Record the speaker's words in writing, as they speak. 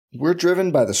We're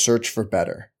driven by the search for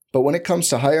better. But when it comes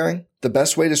to hiring, the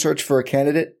best way to search for a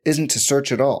candidate isn't to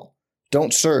search at all.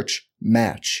 Don't search,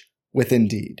 match with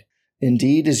Indeed.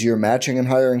 Indeed is your matching and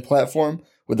hiring platform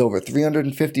with over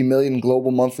 350 million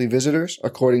global monthly visitors,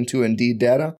 according to Indeed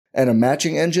data, and a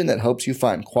matching engine that helps you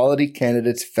find quality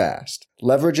candidates fast.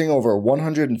 Leveraging over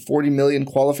 140 million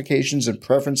qualifications and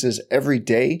preferences every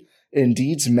day,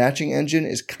 Indeed's matching engine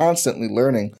is constantly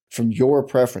learning from your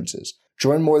preferences.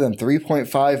 Join more than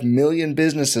 3.5 million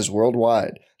businesses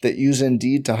worldwide that use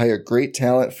Indeed to hire great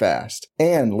talent fast.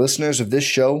 And listeners of this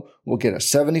show will get a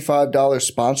 $75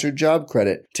 sponsored job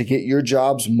credit to get your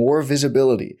jobs more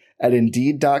visibility at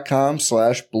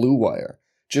Indeed.com/Blue Wire.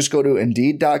 Just go to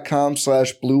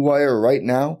Indeed.com/Blue Wire right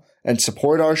now and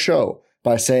support our show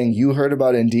by saying you heard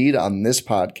about Indeed on this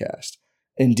podcast.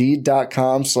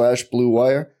 Indeed.com/Blue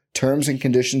Wire. Terms and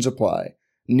conditions apply.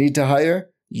 Need to hire?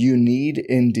 You need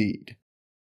Indeed.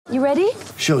 You ready?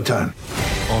 Showtime.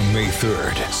 On May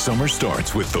 3rd, summer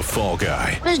starts with The Fall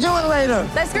Guy. Let's do it later.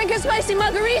 Let's drink a spicy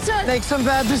margarita. Make some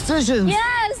bad decisions.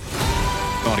 Yes!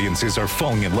 Audiences are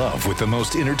falling in love with the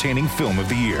most entertaining film of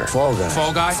the year. Fall Guy.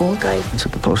 Fall Guy? Fall Guy. That's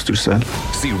what the poster said.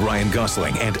 See Ryan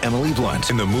Gosling and Emily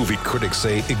Blunt in the movie critics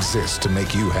say exists to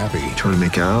make you happy. Trying to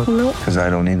make it out? Nope. Because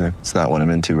I don't either. It's not what I'm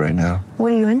into right now.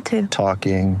 What are you into?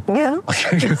 Talking. Yeah.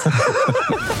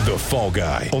 The Fall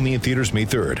Guy. Only in theaters May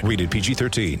 3rd. Rated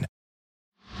PG-13.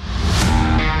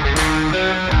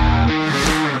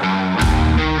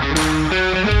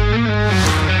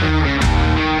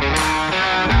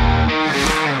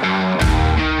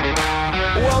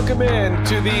 Welcome in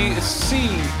to the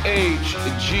CHGO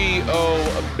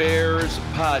Bears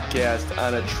podcast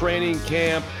on a training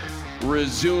camp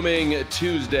resuming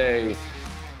Tuesday.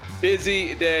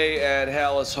 Busy day at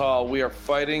Halas Hall. We are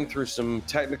fighting through some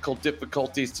technical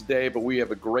difficulties today, but we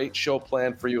have a great show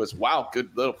planned for you. Wow, good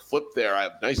little flip there.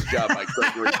 Nice job by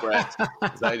Gregory Pratt.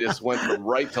 I just went from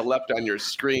right to left on your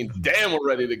screen. Damn, we're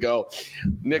ready to go.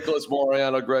 Nicholas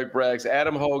Moriano, Greg Braggs,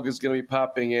 Adam Hogue is going to be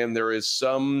popping in. There is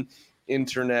some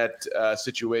internet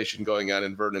situation going on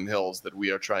in Vernon Hills that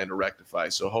we are trying to rectify.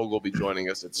 So Hogue will be joining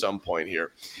us at some point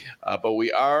here. But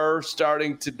we are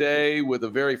starting today with a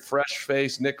very fresh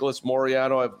face, Nicholas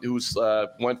Moriano, who's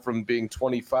went from being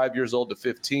 25 years old to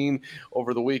 15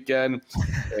 over the weekend.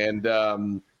 And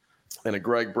a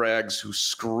Greg Braggs who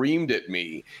screamed at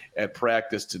me at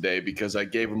practice today because I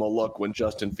gave him a look when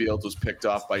Justin Fields was picked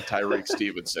off by Tyreek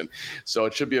Stevenson. So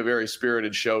it should be a very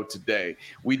spirited show today.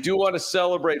 We do want to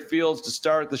celebrate Fields to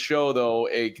start the show, though,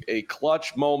 a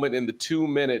clutch moment in the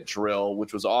 2-minute drill,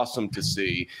 which was awesome to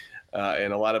see.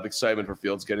 And a lot of excitement for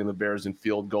Fields getting the Bears in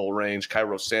field goal range.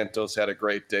 Cairo Santos had a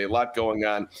great day. A lot going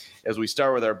on as we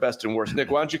start with our best and worst. Nick,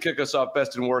 why don't you kick us off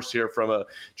best and worst here from a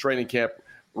training camp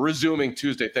resuming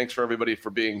Tuesday. Thanks for everybody for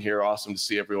being here. Awesome to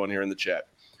see everyone here in the chat.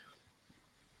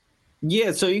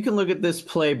 Yeah, so you can look at this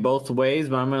play both ways,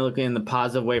 but I'm going to look in the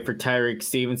positive way for Tyreek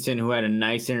Stevenson, who had a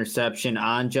nice interception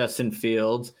on Justin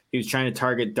Fields. He was trying to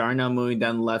target Darnell Mooney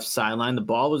down the left sideline. The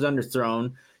ball was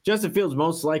underthrown. Justin Fields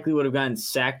most likely would have gotten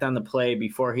sacked on the play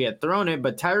before he had thrown it,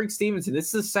 but Tyreek Stevenson, this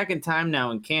is the second time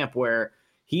now in camp where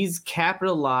he's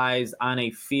capitalized on a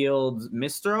Fields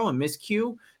misthrow, a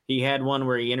miscue. He had one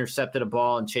where he intercepted a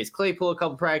ball and Chase Claypool a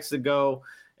couple practices ago,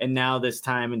 and now this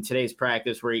time in today's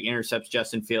practice where he intercepts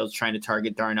Justin Fields trying to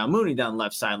target Darnell Mooney down the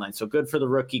left sideline. So good for the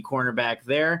rookie cornerback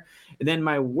there. And then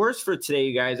my worst for today,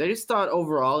 you guys, I just thought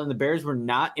overall, and the Bears were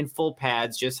not in full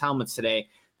pads, just helmets today.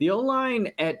 The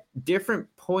O-line at different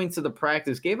points of the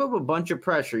practice gave up a bunch of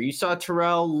pressure. You saw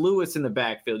Terrell Lewis in the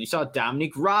backfield. You saw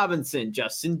Dominique Robinson,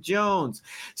 Justin Jones.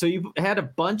 So you had a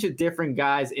bunch of different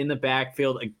guys in the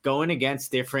backfield going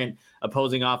against different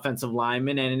opposing offensive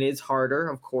linemen, and it is harder,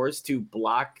 of course, to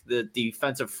block the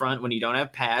defensive front when you don't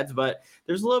have pads, but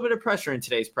there's a little bit of pressure in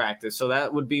today's practice. So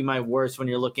that would be my worst when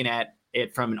you're looking at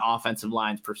it from an offensive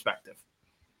line's perspective.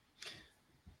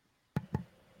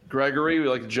 Gregory, would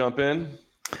you like to jump in?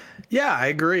 Yeah, I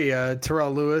agree.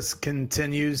 Terrell Lewis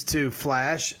continues to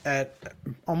flash at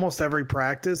almost every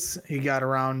practice. He got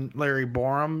around Larry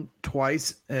Borum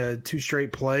twice, 2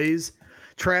 straight plays.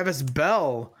 Travis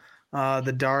Bell,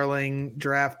 the darling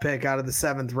draft pick out of the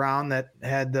 7th round that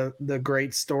had the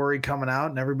great story coming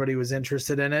out and everybody was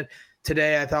interested in it.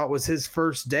 Today I thought was his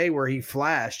first day where he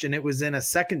flashed, and it was in a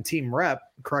second-team rep.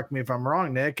 Correct me if I'm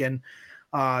wrong, Nick. And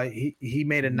he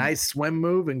made a nice swim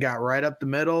move and got right up the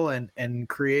middle and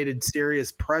created serious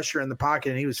pressure in the pocket.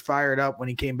 And he was fired up when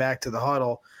he came back to the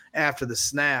huddle after the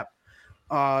snap.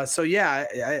 So yeah,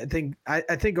 I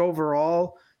think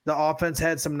overall the offense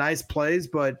had some nice plays,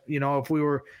 but if we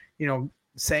were,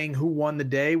 saying who won the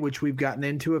day, which we've gotten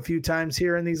into a few times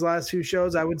here in these last few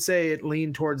shows, I would say it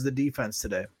leaned towards the defense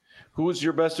today. Who was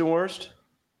your best and worst?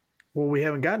 Well, we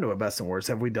haven't gotten to a best and worst.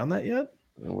 Have we done that yet?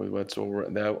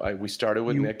 We started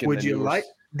with Nick. Would you like?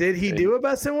 Did he do a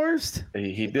best and worst?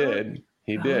 He did.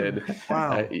 He did.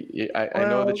 Wow. I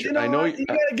know that you know you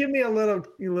got to give me a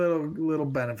little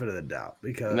benefit of the doubt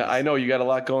because I know you got a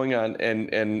lot going on,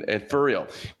 and for real,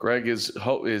 Greg is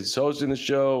hosting the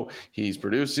show. He's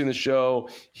producing the show.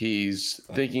 He's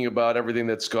thinking about everything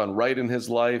that's gone right in his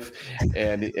life,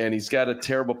 and he's got a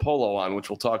terrible polo on, which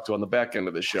we'll talk to on the back end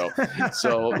of the show.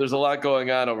 So there's a lot going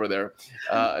on over there.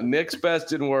 Nick's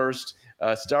best and worst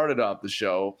started off the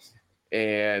show,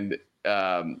 and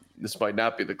this might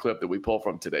not be the clip that we pull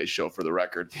from today's show, for the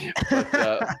record.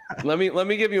 But let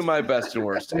me give you my best and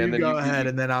worst, and then go ahead,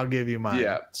 and then I'll give you mine.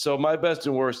 Yeah. So my best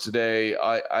and worst today,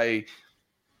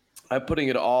 I'm putting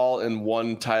it all in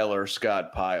one Tyler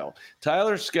Scott pile.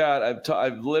 Tyler Scott,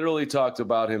 I've literally talked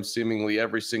about him seemingly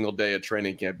every single day at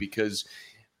training camp, because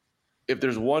if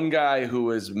there's one guy who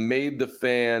has made the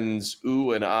fans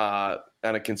ooh and ah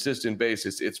on a consistent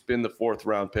basis, it's been the 4th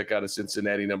round pick out of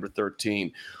Cincinnati, number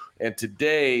 13. And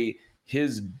today,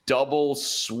 his double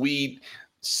sweet,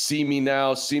 see me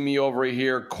now, see me over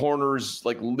here, corners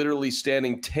like literally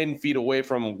standing 10 feet away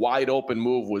from wide open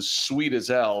move was sweet as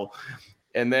hell.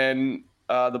 And then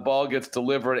the ball gets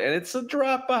delivered, and it's a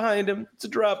drop behind him.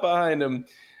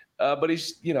 But he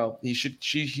should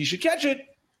catch it,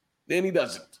 and he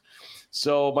doesn't.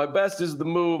 So my best is the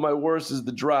move, my worst is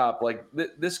the drop. Like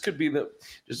this could be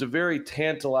just a very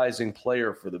tantalizing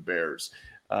player for the Bears,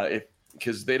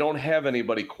 because they don't have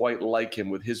anybody quite like him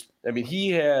with his. I mean, he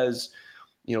has,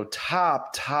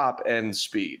 top end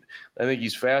speed. I think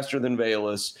he's faster than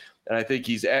Velus, and I think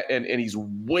he's he's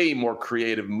way more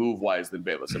creative move wise than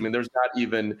Velus. I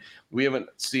mean, we haven't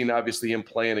seen obviously him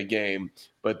play in a game,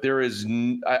 but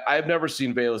I've never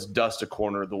seen Velus dust a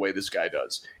corner the way this guy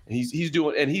does. And he's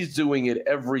doing it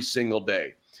every single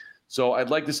day. So I'd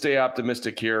like to stay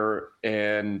optimistic here,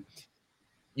 and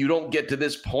you don't get to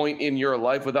this point in your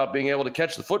life without being able to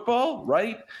catch the football,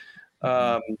 right?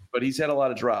 But he's had a lot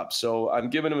of drops, so I'm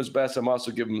giving him his best. I'm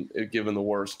also giving the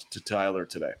worst to Tyler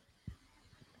today.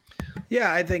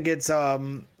 Yeah, I think it's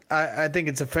I think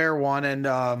it's a fair one.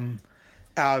 And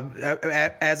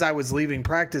as I was leaving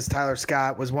practice, Tyler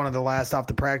Scott was one of the last off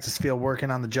the practice field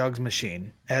working on the jugs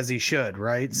machine, as he should,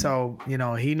 right? So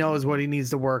he knows what he needs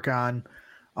to work on.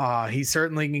 He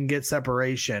certainly can get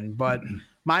separation, but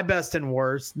my best and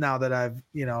worst, now that I've,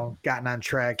 gotten on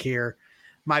track here,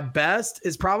 my best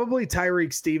is probably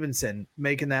Tyreek Stevenson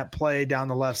making that play down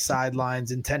the left sidelines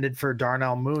intended for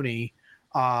Darnell Mooney.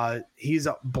 He's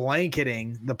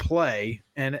blanketing the play.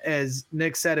 And as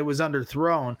Nick said, it was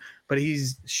underthrown, but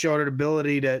he's showed an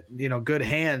ability to, good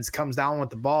hands, comes down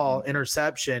with the ball,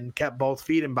 interception, kept both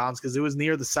feet in bounds because it was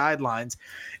near the sidelines.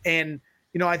 And,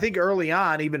 I think early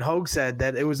on, even Hogue said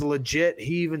that it was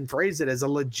he even phrased it as a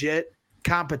legit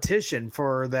competition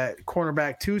for that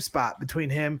cornerback 2 spot between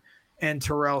him and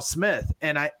Terrell Smith.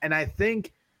 And I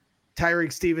think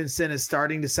Tyreek Stevenson is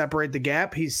starting to separate the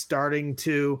gap. He's starting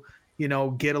to,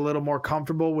 get a little more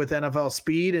comfortable with NFL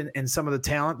speed and some of the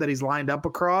talent that he's lined up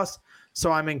across.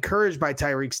 So I'm encouraged by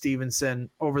Tyreek Stevenson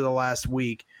over the last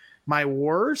week. My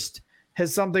worst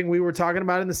has something we were talking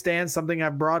about in the stands, something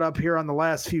I've brought up here on the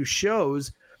last few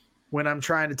shows when I'm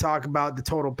trying to talk about the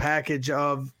total package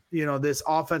of, this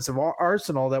offensive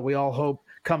arsenal that we all hope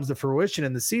comes to fruition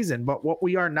in the season. But what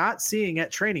we are not seeing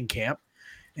at training camp,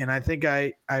 and I think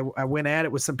I went at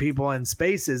it with some people in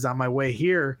Spaces on my way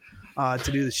here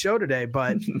to do the show today,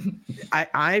 but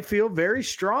I feel very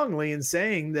strongly in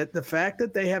saying that the fact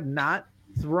that they have not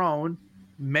thrown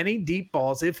many deep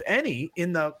balls, if any,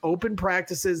 in the open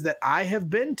practices that I have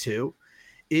been to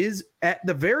is at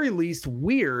the very least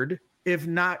weird, if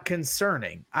not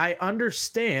concerning. I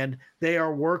understand they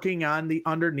are working on the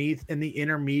underneath and the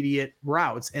intermediate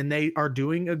routes, and they are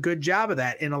doing a good job of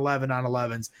that in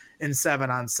 11-on-11s and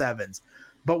 7-on-7s.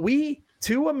 But we,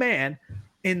 to a man,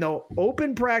 in the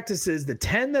open practices, the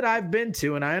 10 that I've been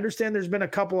to, and I understand there's been a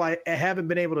couple I haven't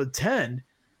been able to attend,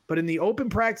 but in the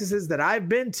open practices that I've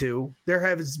been to, there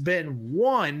has been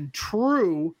one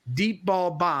true deep ball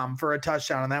bomb for a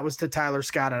touchdown, and that was to Tyler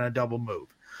Scott on a double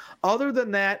move. Other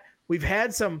than that, we've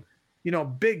had some,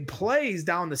 big plays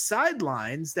down the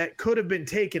sidelines that could have been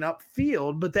taken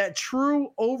upfield, but that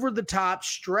true over-the-top,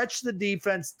 stretch the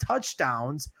defense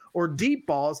touchdowns or deep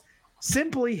balls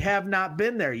simply have not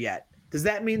been there yet. Does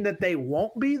that mean that they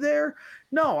won't be there?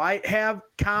 No, I have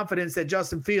confidence that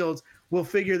Justin Fields will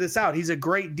figure this out. He's a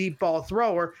great deep ball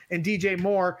thrower, and DJ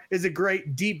Moore is a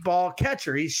great deep ball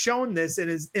catcher. He's shown this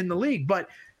in the league, but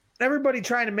everybody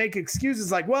trying to make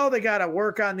excuses like, well, they got to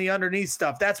work on the underneath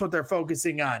stuff. That's what they're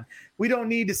focusing on. We don't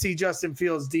need to see Justin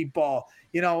Fields deep ball.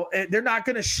 They're not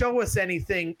going to show us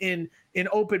anything in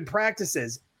open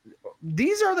practices.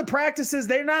 These are the practices.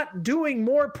 They're not doing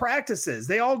more practices.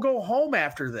 They all go home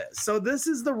after this. So this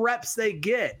is the reps they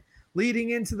get leading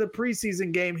into the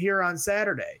preseason game here on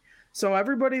Saturday. So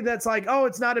everybody that's like, oh,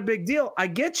 it's not a big deal. I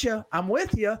get you. I'm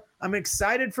with you. I'm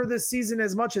excited for this season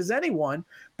as much as anyone,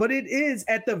 but it is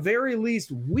at the very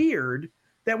least weird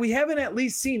that we haven't at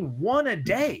least seen one a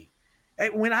day.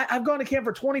 When I've gone to camp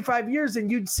for 25 years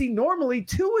and you'd see normally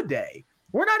 2 a day.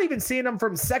 We're not even seeing them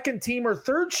from second team or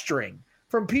third string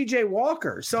from PJ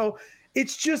Walker. So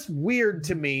it's just weird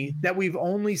to me that we've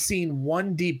only seen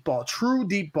one true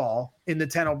deep ball in the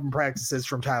 10 open practices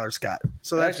from Tyler Scott.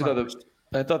 So that's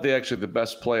I thought the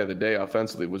best play of the day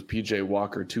offensively was PJ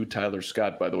Walker to Tyler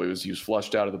Scott, by the way. He was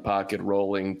flushed out of the pocket,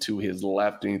 rolling to his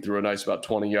left, and he threw a nice about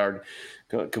 20-yard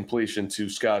completion to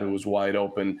Scott, who was wide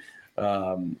open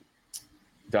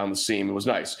down the seam. It was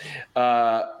nice.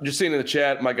 Just seeing in the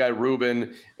chat, my guy Ruben,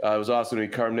 it was awesome to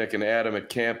meet Carm, Nick, and Adam at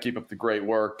camp. Keep up the great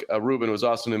work. Ruben, it was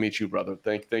awesome to meet you, brother.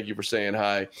 Thank you for saying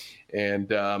hi.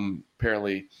 And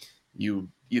apparently you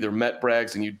either met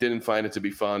Braggs and you didn't find it to be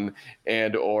fun,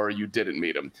 or you didn't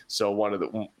meet him. So one of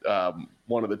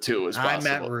the two is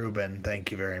possible. I met Ruben.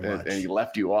 Thank you very much. And he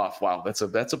left you off. Wow, that's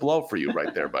a blow for you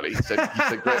right there, buddy. He said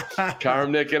great.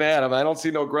 Carm, Nick, and Adam. I don't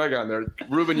see no Greg on there.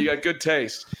 Ruben, you got good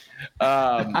taste.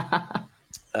 I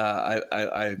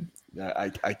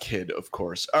kid, of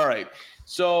course. All right,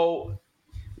 so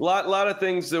lot of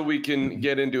things that we can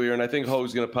get into here, and I think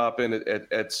Hoge's going to pop in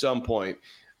at some point.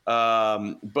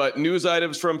 But news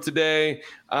items from today: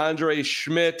 Andre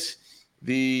Schmidt,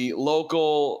 the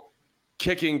local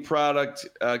kicking product,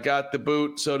 got the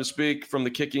boot, so to speak, from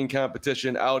the kicking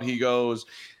competition. Out he goes,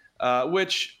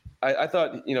 which I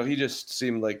thought, he just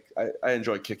seemed like I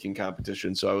enjoy kicking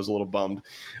competition, so I was a little bummed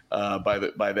by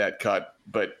that cut.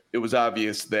 But it was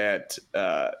obvious that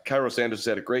Cairo Sanders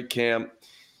had a great camp.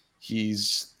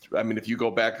 If you go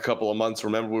back a couple of months,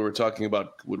 remember we were talking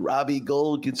about, would Robbie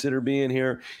Gould consider being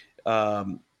here?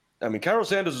 Cairo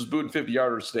Sanders was booting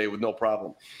 50-yarders today with no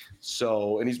problem.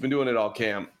 So, and he's been doing it all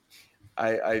camp.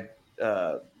 I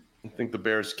think the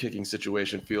Bears kicking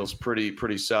situation feels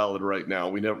pretty solid right now.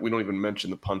 We don't even mention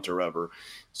the punter ever.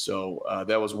 So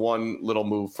that was one little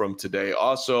move from today.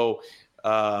 Also,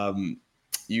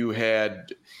 you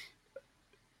had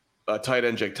tight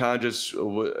end Jake Tonjes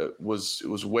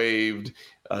was waived.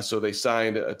 So they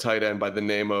signed a tight end by the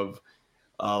name of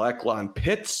Eklon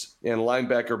Pitts and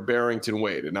linebacker Barrington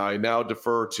Wade. And I now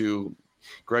defer to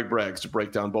Greg Braggs to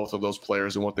break down both of those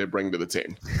players and what they bring to the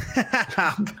team.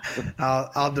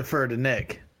 I'll defer to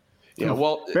Nick. Yeah,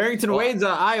 well, Barrington Wade's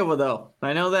Iowa, though.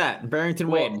 I know that. Barrington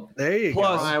Wade. There you go.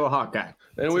 Plus, Iowa Hawkeye.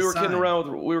 And we were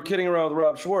kidding around with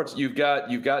Rob Schwartz. You've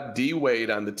got D Wade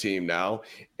on the team now,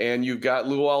 and you've got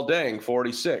Luol Deng,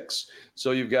 46.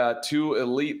 So you've got 2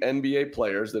 elite NBA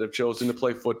players that have chosen to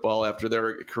play football after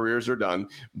their careers are done,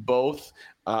 both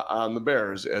on the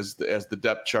Bears as the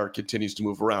depth chart continues to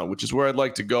move around, which is where I'd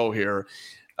like to go here.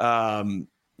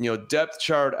 Depth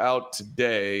chart out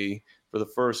today for the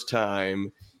first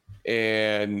time,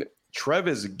 and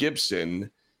Trevis Gibson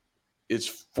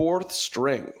is 4th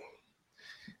string.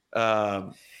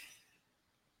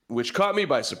 Which caught me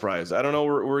by surprise. I don't know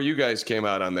where you guys came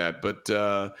out on that, but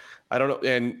I don't know.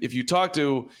 And if you talk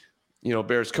to,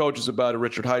 Bears coaches about it,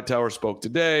 Richard Hightower spoke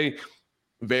today.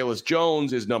 Velus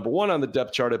Jones is number 1 on the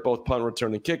depth chart at both punt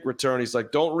return and kick return. He's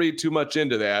like, don't read too much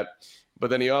into that.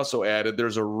 But then he also added,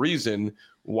 there's a reason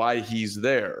why he's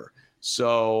there.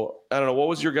 So I don't know. What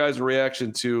was your guys'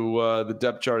 reaction to the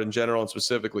depth chart in general and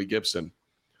specifically Gibson?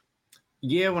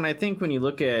 Yeah, when you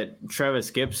look at Trevis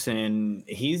Gibson,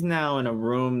 he's now in a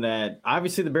room that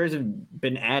obviously the Bears have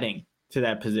been adding to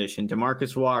that position.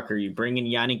 DeMarcus Walker, you bring in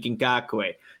Yannick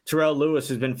Ngakoue. Terrell Lewis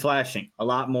has been flashing a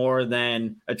lot more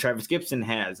than a Trevis Gibson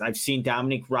has. I've seen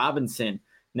Dominique Robinson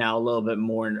now a little bit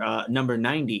more, number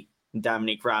 90,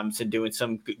 Dominique Robinson doing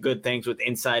some good things with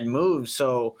inside moves.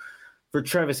 So for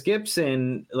Trevis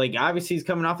Gibson, obviously he's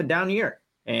coming off a down year.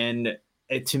 And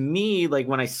to me,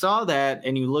 when I saw that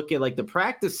and you look at the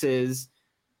practices,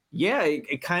 yeah,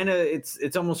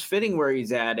 it's almost fitting where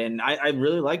he's at. And I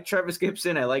really like Trevis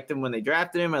Gibson. I liked him when they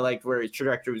drafted him. I liked where his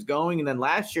trajectory was going. And then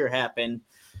last year happened.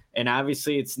 And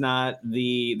obviously it's not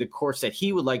the course that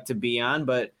he would like to be on,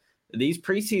 but these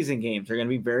preseason games are going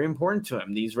to be very important to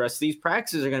him. These rest of these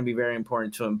practices are going to be very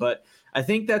important to him. But I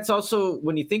think that's also,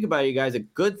 when you think about it, you guys, a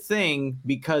good thing,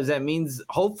 because that means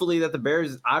hopefully that the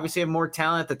Bears obviously have more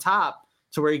talent at the top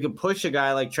to where you can push a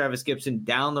guy like Travis Gibson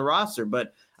down the roster.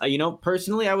 But,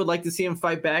 personally, I would like to see him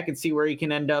fight back and see where he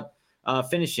can end up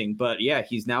finishing. But, yeah,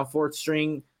 he's now fourth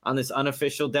string on this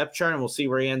unofficial depth chart, and we'll see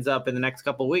where he ends up in the next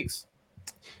couple of weeks.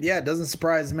 Yeah, it doesn't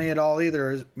surprise me at all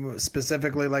either.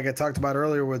 Specifically, like I talked about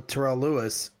earlier with Terrell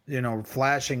Lewis,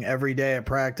 flashing every day at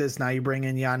practice. Now you bring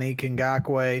in Yannick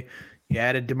Ngakoue. You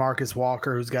added DeMarcus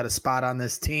Walker, who's got a spot on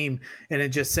this team, and it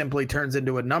just simply turns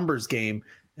into a numbers game.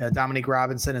 Dominique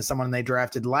Robinson is someone they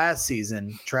drafted last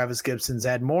season. Travis Gibson's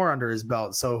had more under his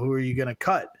belt. So who are you going to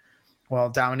cut? Well,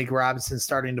 Dominique Robinson's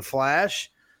starting to flash.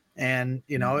 And,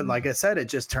 like I said, it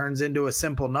just turns into a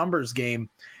simple numbers game.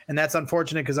 And that's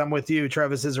unfortunate because I'm with you.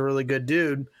 Travis is a really good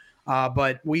dude.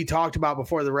 But we talked about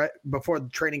before the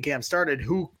training camp started,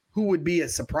 who would be a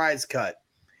surprise cut.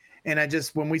 And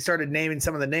when we started naming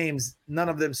some of the names, none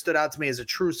of them stood out to me as a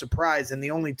true surprise. And the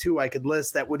only two I could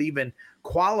list that would even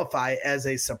qualify as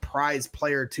a surprise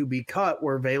player to be cut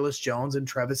were Velus Jones and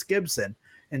Travis Gibson.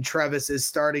 And Travis is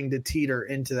starting to teeter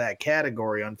into that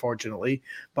category, unfortunately.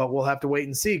 But we'll have to wait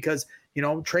and see because,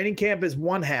 training camp is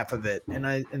one half of it. And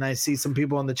I see some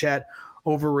people in the chat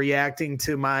overreacting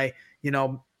to my,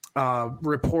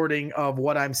 reporting of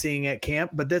what I'm seeing at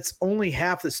camp, but that's only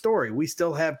half the story. We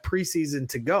still have preseason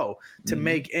to go to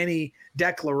make any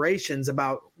declarations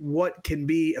about what can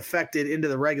be affected into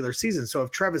the regular season. So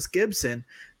if Travis Gibson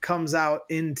comes out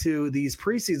into these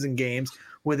preseason games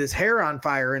with his hair on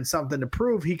fire and something to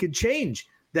prove, he could change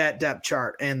that depth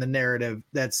chart and the narrative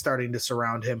that's starting to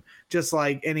surround him, just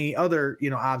like any other,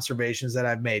 observations that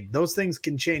I've made. Those things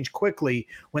can change quickly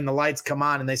when the lights come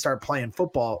on and they start playing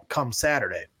football come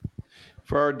Saturday.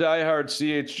 For our diehard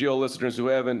CHGO listeners who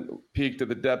haven't peeked at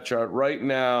the depth chart, right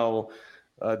now,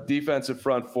 defensive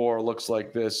front four looks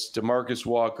like this: DeMarcus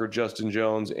Walker, Justin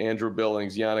Jones, Andrew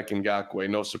Billings, Yannick Ngakoue.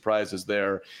 No surprises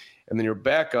there. And then your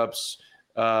backups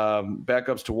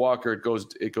to Walker,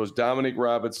 it goes Dominique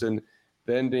Robinson,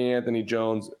 then DeAnthony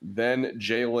Jones, then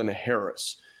Jalen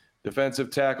Harris. Defensive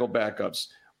tackle backups: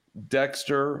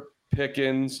 Dexter,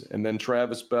 Pickens, and then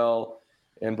Travis Bell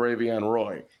and Bravion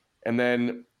Roy. And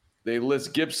then they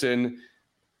list Gibson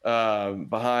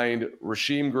behind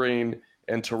Rasheem Green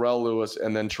and Terrell Lewis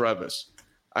and then Travis.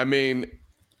 I mean,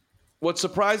 what's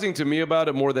surprising to me about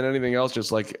it more than anything else,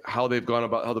 just like how the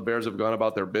Bears have gone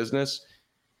about their business,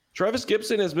 Travis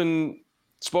Gibson has been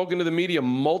spoken to the media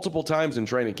multiple times in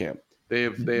training camp. They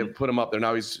have put him up there.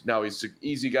 Now he's an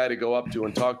easy guy to go up to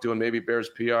and talk to, and maybe Bears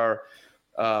PR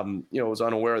was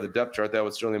unaware of the depth chart. That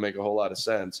would certainly make a whole lot of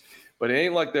sense. But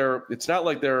it's not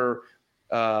like they're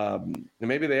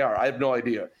maybe they are. I have no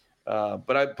idea.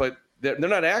 But they're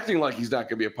not acting like he's not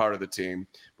going to be a part of the team.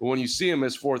 But when you see him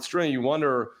as fourth string, you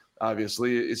wonder,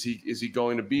 obviously, is he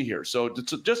going to be here? So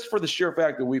just for the sheer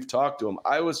fact that we've talked to him,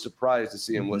 I was surprised to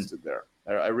see him listed there.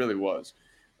 I really was.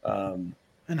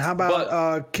 And how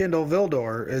about Kindle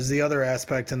Vildor is the other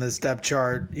aspect in this depth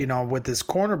chart, with this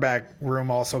cornerback room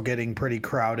also getting pretty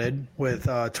crowded, with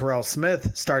Terrell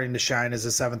Smith starting to shine as a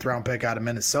 7th-round pick out of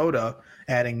Minnesota,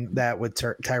 adding that with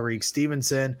Tyreek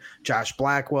Stevenson, Josh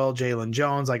Blackwell, Jalen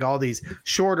Jones, like all these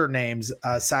shorter names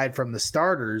aside from the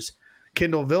starters.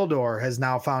 Kindle Vildor has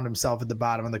now found himself at the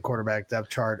bottom of the quarterback depth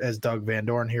chart, as Doug Van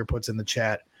Dorn here puts in the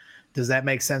chat. Does that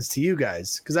make sense to you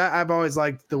guys? Because I've always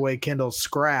liked the way Kindle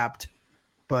scrapped,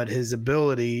 but his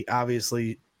ability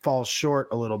obviously falls short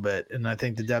a little bit, and I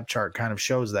think the depth chart kind of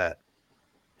shows that.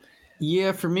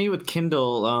 Yeah, for me with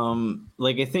Kindle,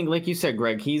 I think, like you said,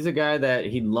 Greg, he's a guy that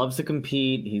he loves to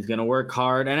compete. He's going to work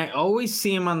hard. And I always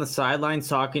see him on the sidelines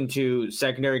talking to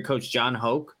secondary coach John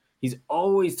Hoke. He's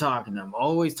always talking to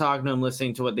him,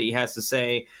 listening to what he has to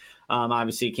say.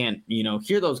 Obviously, you can't,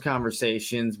 hear those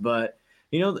conversations, but,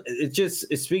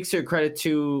 it speaks to a credit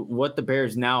to what the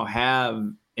Bears now have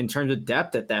in terms of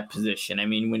depth at that position. I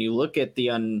mean, when you look at the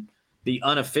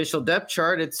unofficial depth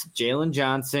chart, it's Jalen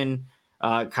Johnson,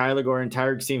 Kyler Gordon,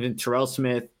 Tyreek Stevenson, Terrell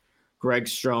Smith, Greg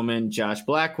Stroman, Josh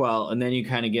Blackwell, and then you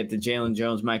kind of get the Jalen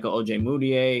Jones, Michael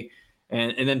Ojemudia,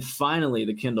 and then finally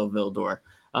the Kindle Vildor.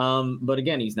 But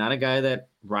again, he's not a guy that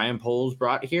Ryan Poles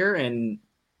brought here, and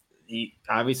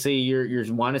obviously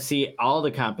you want to see all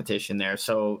the competition there.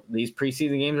 So these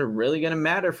preseason games are really going to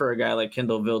matter for a guy like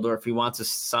Kindle Vildor if he wants to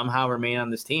somehow remain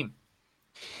on this team.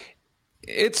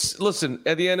 Listen,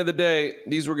 at the end of the day,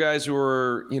 these were guys who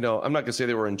were, I'm not going to say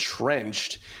they were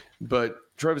entrenched, but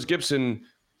Travis Gibson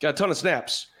got a ton of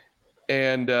snaps,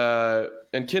 and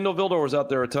Kindle Vildor was out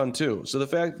there a ton too. So the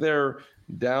fact they're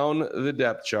down the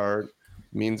depth chart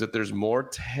means that there's more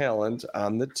talent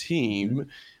on the team.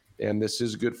 and this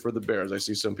is good for the Bears. I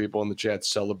see some people in the chat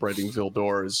celebrating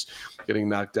Vildor is getting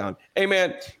knocked down. Hey,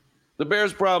 man, the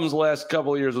Bears' problems the last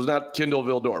couple of years was not Kindle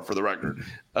Vildor, for the record.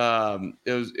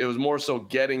 It was more so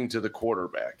getting to the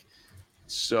quarterback.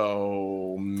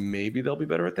 So maybe they'll be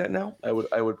better at that now. I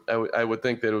would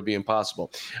think that it would be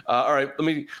impossible. All right,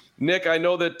 Nick, I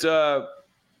know that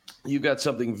you've got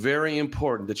something very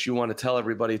important that you want to tell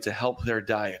everybody to help their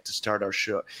diet to start our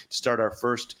show, to start our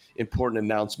first important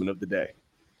announcement of the day.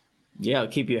 Yeah,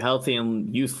 it'll keep you healthy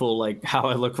and youthful like how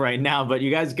I look right now. But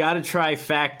you guys got to try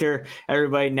Factor.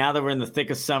 Everybody, now that we're in the thick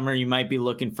of summer, you might be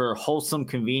looking for wholesome,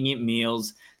 convenient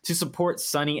meals to support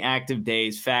sunny, active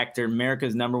days. Factor,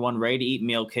 America's #1 ready-to-eat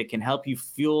meal kit, can help you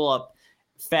fuel up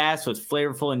fast with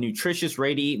flavorful and nutritious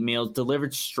ready-to-eat meals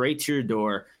delivered straight to your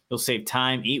door. You'll save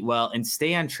time, eat well, and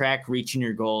stay on track reaching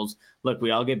your goals. Look, we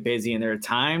all get busy, and there are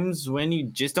times when you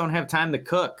just don't have time to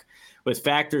cook. With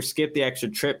Factor, skip the extra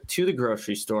trip to the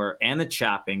grocery store and the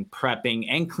chopping, prepping,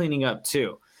 and cleaning up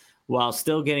too, while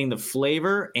still getting the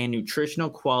flavor and nutritional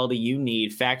quality you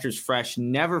need. Factor's fresh,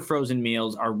 never frozen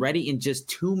meals are ready in just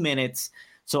 2 minutes,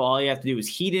 so all you have to do is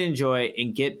heat and enjoy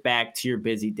and get back to your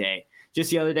busy day. Just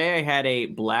the other day, I had a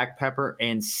black pepper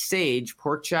and sage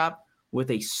pork chop with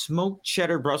a smoked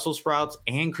cheddar Brussels sprouts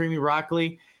and creamy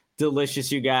broccoli. Delicious,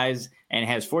 you guys, and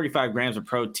has 45 grams of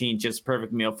protein, just a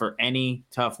perfect meal for any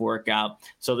tough workout.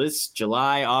 So this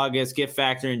July, August, get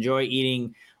Factor, enjoy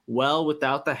eating well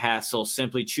without the hassle.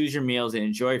 Simply choose your meals and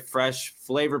enjoy fresh,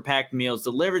 flavor-packed meals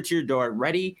delivered to your door,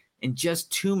 ready in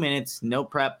just 2 minutes. No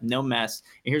prep, no mess.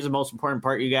 And here's the most important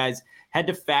part, you guys. Head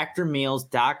to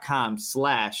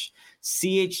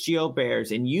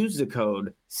factormeals.com/CHGOBears and use the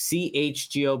code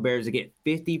CHGOBears to get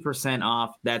 50%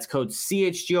 off. That's code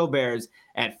CHGOBears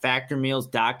at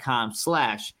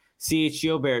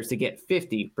factormeals.com/CHGOBears to get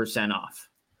 50% off.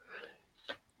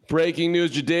 Breaking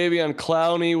news, Jadeveon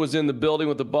Clowney was in the building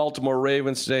with the Baltimore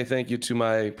Ravens today. Thank you to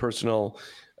my personal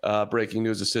breaking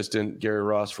news assistant, Gary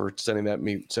Ross, for sending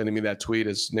me that tweet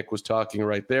as Nick was talking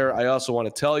right there. I also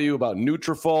want to tell you about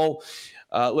Nutrafol.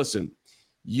 Listen,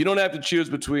 you don't have to choose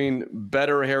between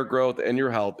better hair growth and your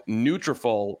health.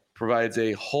 Nutrafol provides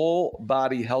a whole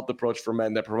body health approach for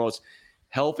men that promotes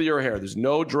healthier hair. There's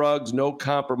no drugs, no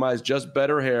compromise, just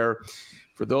better hair.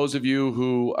 For those of you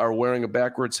who are wearing a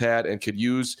backwards hat and could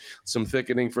use some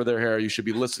thickening for their hair, you should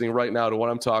be listening right now to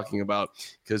what I'm talking about.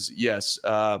 Because, yes,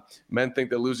 men think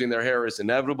that losing their hair is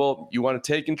inevitable. You want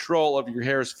to take control of your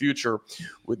hair's future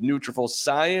with Nutrafol,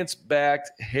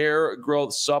 science-backed hair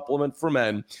growth supplement for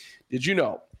men. Did you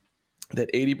know that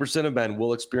 80% of men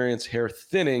will experience hair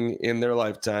thinning in their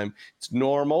lifetime? It's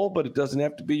normal, but it doesn't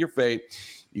have to be your fate.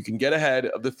 You can get ahead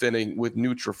of the thinning with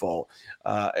Nutrafol.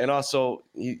 And also,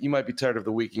 you might be tired of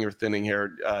the weakening or thinning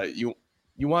hair. You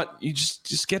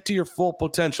just get to your full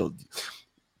potential.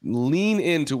 Lean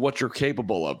into what you're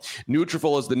capable of.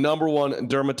 Nutrafol is the #1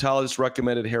 dermatologist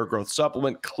recommended hair growth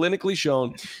supplement, clinically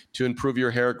shown to improve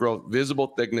your hair growth, visible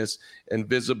thickness, and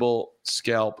visible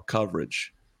scalp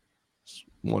coverage.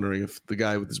 Wondering if the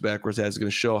guy with his backwards hat is going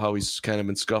to show how he's kind of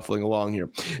been scuffling along here.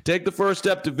 Take the first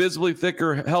step to visibly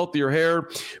thicker, healthier hair.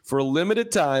 For a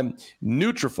limited time,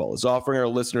 Nutrafol is offering our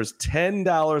listeners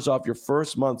 $10 off your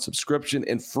first month subscription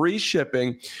and free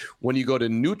shipping when you go to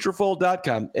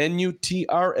Nutrafol.com,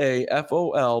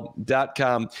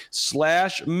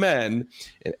 Nutrafol.com/men,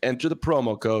 and enter the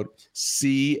promo code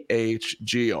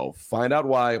CHGO. Find out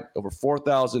why over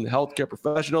 4,000 healthcare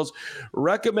professionals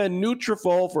recommend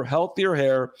Nutrafol for healthier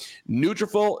hair.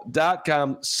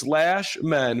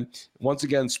 Nutrafol.com/men. Once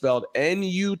again, spelled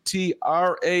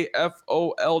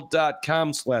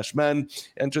Nutrafol.com/men.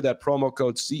 Enter that promo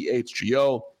code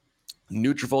CHGO.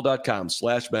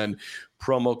 Nutrafol.com/men.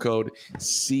 Promo code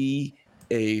CHGO.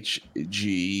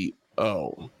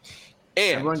 And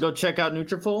everyone go check out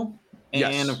Nutrafol. And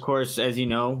yes, of course, as you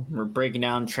know, we're breaking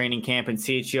down training camp, and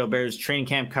CHGO Bears training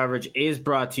camp coverage is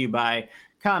brought to you by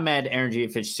ComEd Energy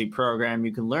Efficiency Program.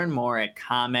 You can learn more at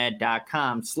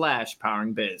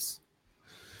ComEd.com/poweringbiz.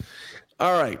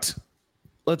 All right.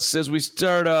 As we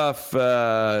start off,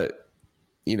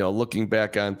 looking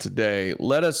back on today,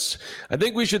 I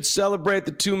think we should celebrate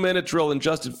the 2-minute drill and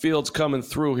Justin Fields coming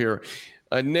through here.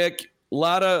 Nick, a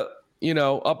lot of,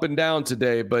 up and down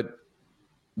today, but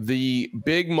the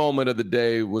big moment of the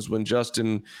day was when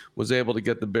Justin was able to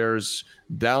get the Bears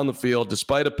down the field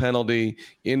despite a penalty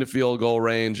into field goal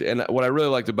range. And what I really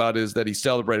liked about it is that he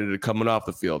celebrated it coming off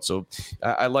the field. So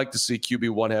I like to see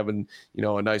QB1 having,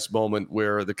 a nice moment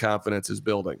where the confidence is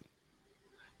building.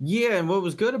 Yeah, and what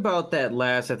was good about that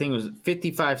last, I think it was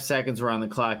 55 seconds were on the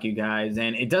clock, you guys,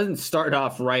 and it doesn't start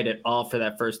off right at all for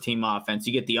that first team offense.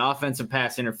 You get the offensive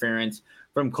pass interference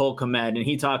from Cole Kmet, and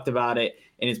he talked about it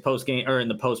in his post-game or in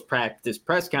the post-practice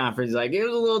press conference. Like, it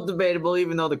was a little debatable,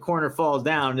 even though the corner falls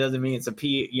down, it doesn't mean it's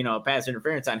a pass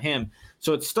interference on him.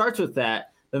 So it starts with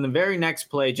that. Then the very next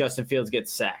play, Justin Fields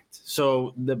gets sacked.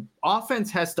 So the offense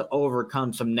has to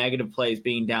overcome some negative plays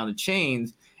being down the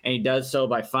chains, and he does so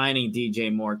by finding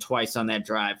DJ Moore twice on that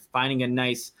drive, finding a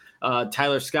nice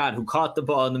Tyler Scott who caught the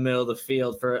ball in the middle of the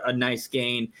field for a nice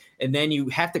gain. And then you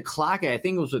have to clock it. I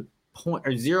think it was with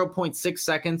 0.6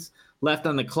 seconds left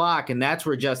on the clock, and that's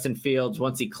where Justin Fields,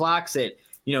 once he clocks it,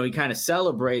 he kind of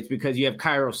celebrates, because you have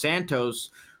Cairo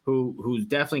Santos, who's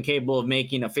definitely capable of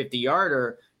making a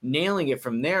 50-yarder, nailing it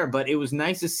from there. But it was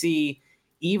nice to see,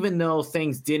 even though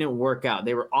things didn't work out,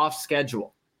 they were off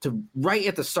schedule, to right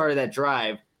at the start of that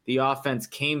drive, the offense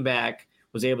came back,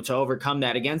 was able to overcome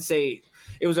that against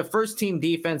it was a first-team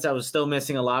defense that was still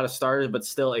missing a lot of starters, but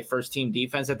still a first-team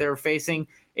defense that they were facing,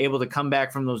 able to come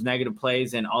back from those negative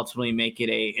plays and ultimately make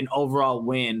it an overall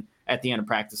win at the end of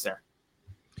practice there.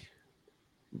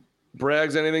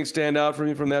 Braggs, anything stand out for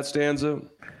you from that stanza?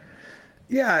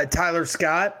 Yeah, Tyler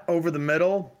Scott over the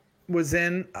middle was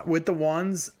in with the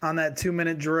ones on that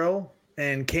 2-minute drill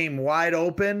and came wide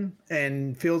open,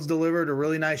 and Fields delivered a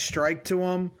really nice strike to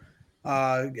him.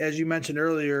 As you mentioned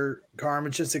earlier, Carm,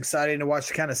 it's just exciting to watch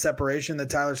the kind of separation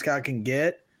that Tyler Scott can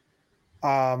get.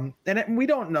 We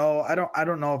don't know. I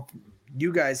don't know if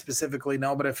you guys specifically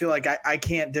know, but I feel like I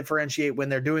can't differentiate when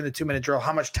they're doing the 2-minute drill,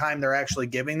 how much time they're actually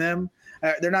giving them.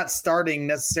 They're not starting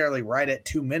necessarily right at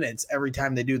 2 minutes every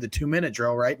time they do the 2-minute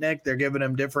drill, right, Nick? They're giving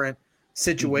them different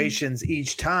situations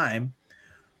each time.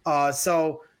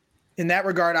 So in that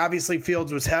regard, obviously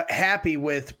Fields was happy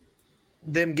with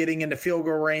them getting into field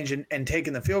goal range and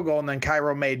taking the field goal. And then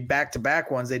Cairo made back-to-back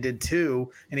ones. They did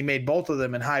 2, and he made both of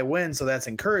them in high wind. So that's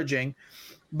encouraging.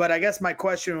 But I guess my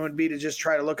question would be to just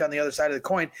try to look on the other side of the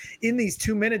coin. In these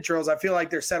 2-minute drills, I feel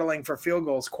like they're settling for field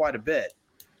goals quite a bit.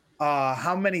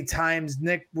 How many times,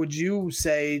 Nick, would you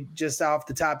say, just off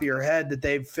the top of your head, that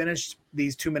they've finished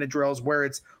these 2-minute drills where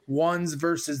it's ones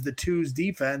versus the twos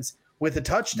defense with a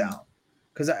touchdown?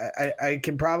 Because I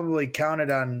can probably count it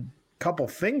on a couple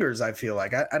fingers, I feel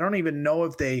like. I don't even know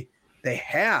if they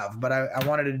have, but I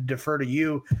wanted to defer to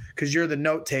you because you're the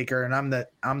note taker and I'm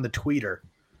the tweeter.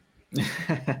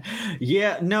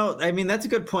 Yeah, no, I mean, that's a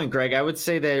good point, Greg. I would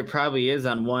say that it probably is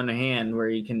on one hand where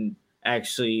you can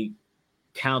actually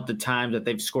count the times that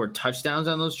they've scored touchdowns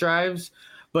on those drives.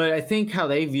 But I think how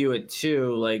they view it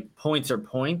too, like, points are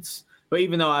points. But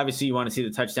even though obviously you want to see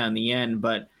the touchdown in the end,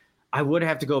 but I would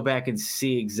have to go back and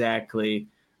see exactly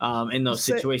in those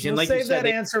situations. Like save that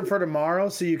answer for tomorrow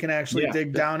so you can actually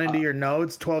dig down into your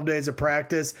notes. 12 days of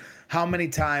practice. How many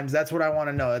times? That's what I want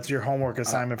to know. That's your homework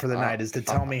assignment for the night, is to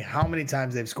tell me how many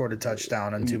times they've scored a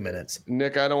touchdown in 2 minutes.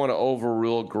 Nick, I don't want to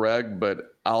overrule Greg,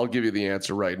 but I'll give you the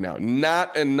answer right now.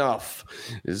 Not enough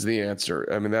is the answer.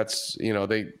 I mean, that's,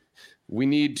 we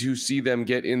need to see them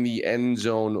get in the end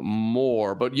zone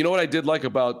more. But you know what I did like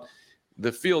about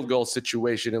the field goal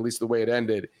situation, at least the way it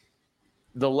ended?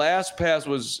 The last pass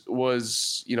was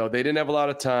they didn't have a lot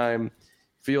of time.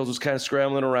 Fields was kind of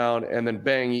scrambling around, and then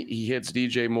bang, he hits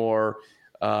DJ Moore.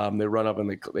 They run up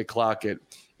and they clock it.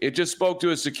 It just spoke to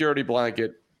his security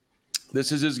blanket.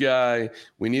 This is his guy.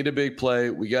 We need a big play.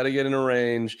 We got to get in a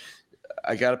range.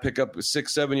 I got to pick up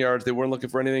 6-7 yards. They weren't looking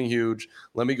for anything huge.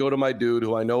 Let me go to my dude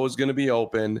who I know is going to be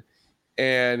open.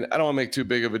 And I don't want to make too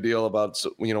big of a deal about,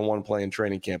 one play in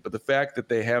training camp. But the fact that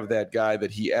they have that guy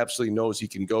that he absolutely knows he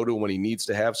can go to when he needs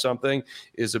to have something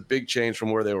is a big change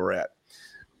from where they were at.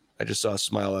 I just saw a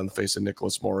smile on the face of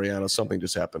Nicholas Moriano. Something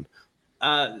just happened.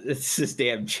 It's this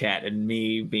damn chat and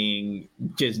me being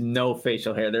just no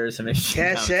facial hair. There is some issues.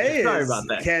 Cachet Sorry about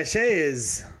that. Cachet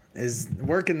is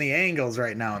working the angles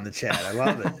right now in the chat. I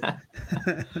love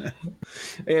it.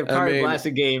 If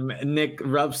last game, Nick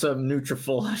rubbed some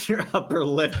Nutrafol on your upper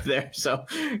lip there. So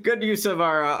good use of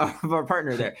our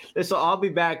partner there. So I'll be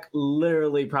back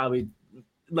literally probably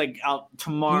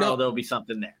tomorrow. There'll be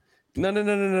something there.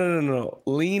 No.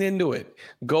 Lean into it.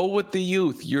 Go with the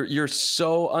youth. You're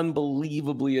so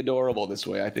unbelievably adorable this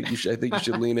way. I think you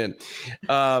should lean in.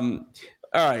 All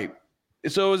right.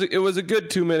 So it was a good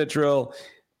 2-minute drill.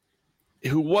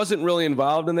 Who wasn't really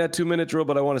involved in that 2-minute drill,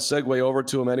 but I want to segue over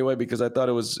to him anyway because I thought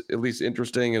it was at least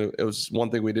interesting, and it was one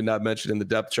thing we did not mention in the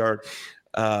depth chart.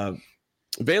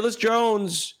 Velus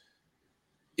Jones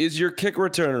is your kick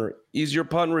returner. He's your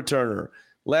punt returner.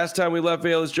 Last time we left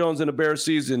Velus Jones in a Bears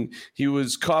season, he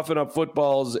was coughing up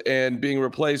footballs and being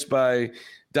replaced by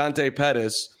Dante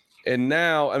Pettis. And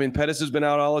now, Pettis has been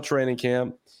out all of training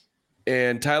camp,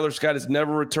 and Tyler Scott has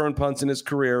never returned punts in his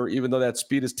career, even though that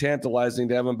speed is tantalizing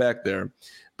to have him back there.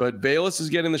 But Bayless is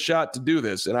getting the shot to do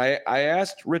this. And I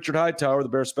asked Richard Hightower, the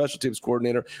Bears special teams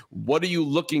coordinator, what are you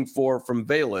looking for from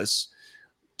Bayless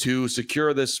to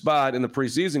secure this spot in the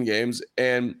preseason games?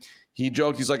 And he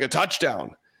joked, he's like, a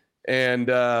touchdown. And,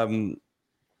 and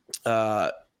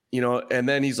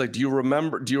then he's like, do you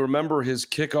remember his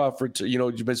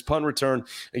kickoff, his punt return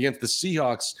against the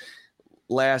Seahawks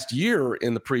last year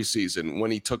in the preseason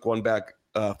when he took one back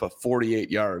for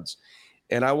 48 yards?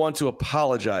 And I want to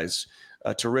apologize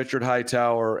to Richard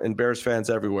Hightower and Bears fans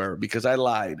everywhere, because I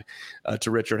lied to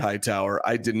Richard Hightower.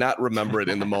 I did not remember it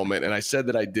in the moment. And I said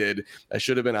that I did. I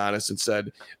should have been honest and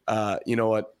said, you know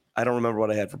what? I don't remember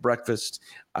what I had for breakfast.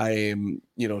 I am,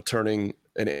 turning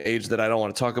an age that I don't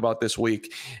want to talk about this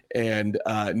week. And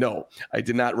no, I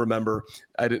did not remember.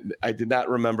 I did not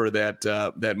remember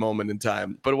that moment in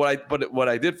time. But what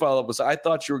I did follow up was, I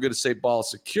thought you were going to say ball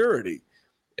security.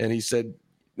 And he said,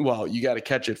 well, you got to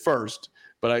catch it first.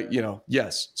 But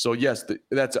yes. So yes,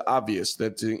 that's obvious.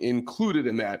 That's included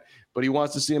in that. But he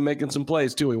wants to see him making some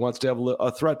plays too. He wants to have a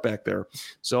threat back there.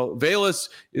 So Bayless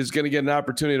is going to get an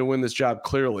opportunity to win this job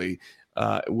clearly,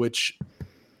 which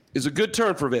is a good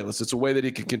turn for Bayless. It's a way that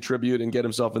he can contribute and get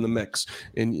himself in the mix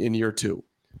in year 2.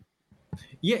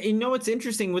 Yeah, what's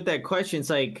interesting with that question? It's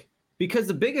like, because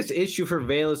the biggest issue for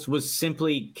Bayless was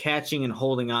simply catching and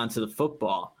holding on to the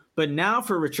football. But now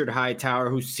for Richard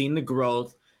Hightower, who's seen the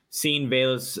growth, seen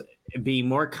Bayless be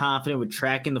more confident with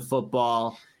tracking the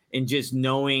football and just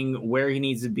knowing where he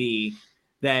needs to be,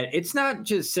 that it's not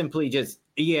just simply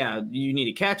you need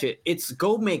to catch it. It's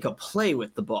go make a play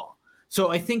with the ball.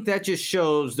 So I think that just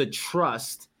shows the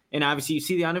trust. And obviously you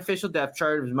see the unofficial depth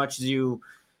chart as much as you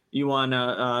want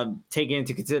to take it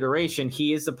into consideration.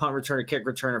 He is the punt returner, kick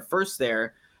returner first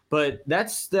there. But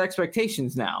that's the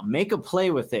expectations now. Make a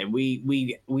play with it.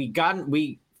 We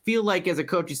feel like as a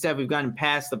coaching staff, we've gotten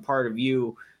past the part of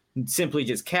you simply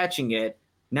just catching it.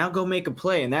 Now go make a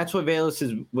play. And that's what Bayless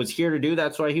was here to do.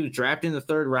 That's why he was drafted in the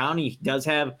 3rd round. He does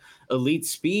have elite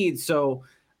speed. So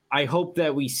I hope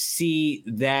that we see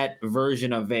that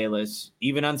version of Bayless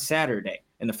even on Saturday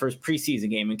in the first preseason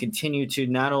game and continue to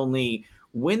not only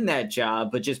win that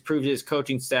job, but just prove to his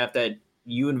coaching staff that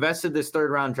you invested this 3rd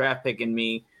round draft pick in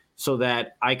me so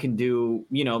that I can do,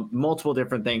 multiple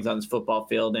different things on this football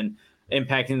field, and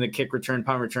impacting the kick return,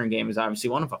 punt return game is obviously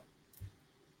one of them.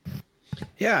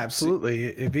 Yeah,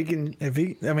 absolutely.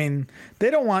 They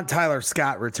don't want Tyler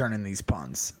Scott returning these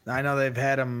punts. I know they've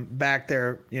had him back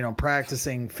there,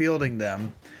 practicing fielding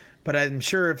them, but I'm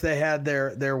sure if they had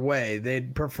their way,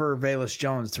 they'd prefer Velus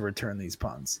Jones to return these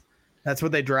punts. That's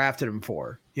what they drafted him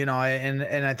for, and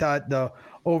I thought the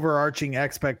overarching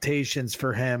expectations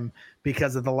for him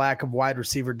because of the lack of wide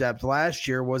receiver depth last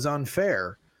year was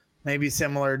unfair. Maybe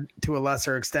similar to a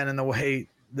lesser extent in the way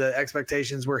the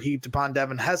expectations were heaped upon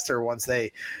Devin Hester once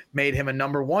they made him a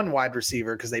number 1 wide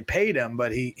receiver because they paid him,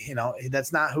 but he,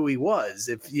 that's not who he was.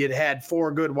 If you'd had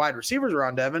 4 good wide receivers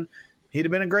around Devin, he'd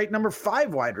have been a great number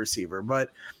 5 wide receiver. But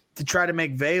to try to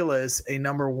make Velus a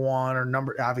number 1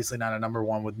 obviously not a number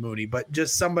 1 with Mooney, but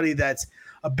just somebody that's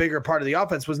a bigger part of the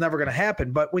offense was never going to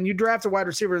happen. But when you draft a wide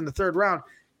receiver in the 3rd round,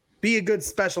 be a good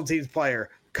special teams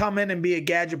player, come in and be a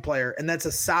gadget player, and that's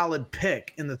a solid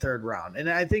pick in the 3rd round. And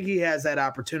I think he has that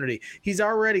opportunity. He's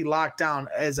already locked down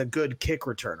as a good kick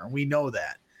returner. We know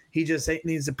that. He just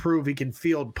needs to prove he can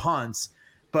field punts.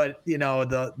 But,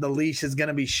 the leash is going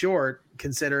to be short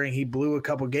considering he blew a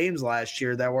couple games last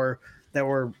year that were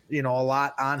a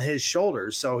lot on his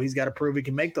shoulders. So he's got to prove he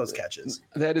can make those catches.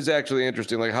 That is actually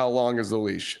interesting. Like, how long is the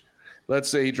leash? Let's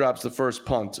say he drops the first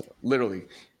punt, literally.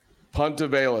 Punt to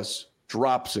Bayless,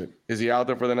 drops it. Is he out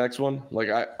there for the next one? Like,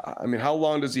 I mean, how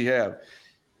long does he have?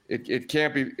 It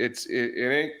can't be.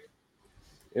 It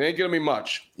ain't gonna be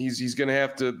much. He's gonna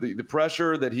have to the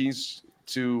pressure that he's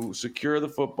to secure the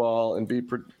football and be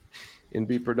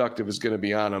productive is gonna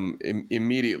be on him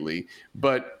immediately.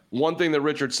 But one thing that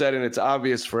Richard said, and it's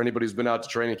obvious for anybody who's been out to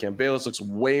training camp, Bayless looks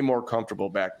way more comfortable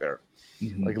back there.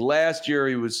 Mm-hmm. Like last year,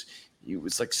 he was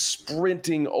like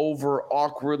sprinting over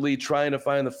awkwardly, trying to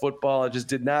find the football. It just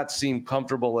did not seem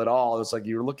comfortable at all. It's like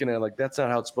you were looking at it like, that's not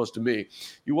how it's supposed to be.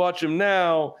 You watch him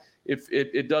now,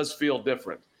 it does feel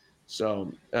different.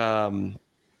 So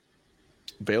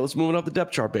Bayless moving up the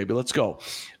depth chart, baby. Let's go.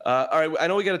 All right, I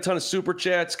know we got a ton of super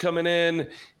chats coming in,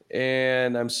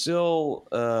 and I'm still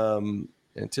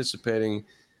anticipating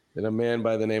that a man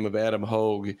by the name of Adam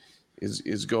Hogue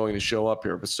is going to show up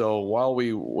here. But so while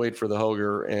we wait for the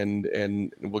Hoger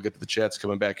and we'll get to the chats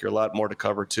coming back here, a lot more to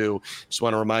cover too. Just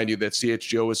want to remind you that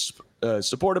CHGO is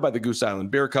supported by the Goose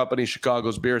Island Beer Company,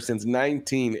 Chicago's beer since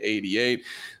 1988.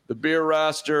 The beer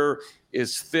roster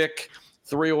is thick,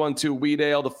 312 Wheat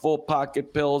Ale, the full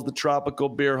pocket pills, the tropical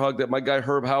beer hug that my guy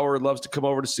Herb Howard loves to come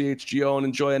over to CHGO and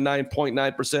enjoy a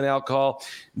 9.9% alcohol.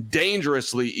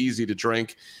 Dangerously easy to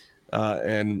drink.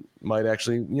 And might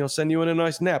actually, send you in a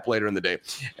nice nap later in the day.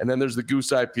 And then there's the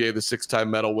Goose IPA, the 6-time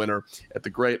medal winner at the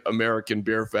Great American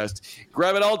Beer Fest.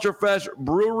 Grab an Ultra Fresh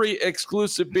brewery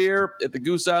exclusive beer at the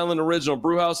Goose Island Original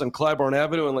Brewhouse on Clybourne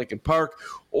Avenue in Lincoln Park,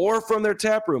 or from their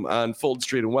tap room on Fulton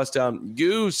Street in Westtown.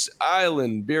 Goose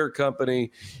Island Beer Company,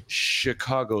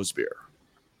 Chicago's beer.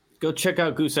 Go check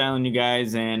out Goose Island, you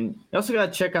guys. And you also got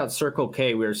to check out Circle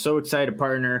K. We are so excited to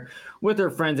partner with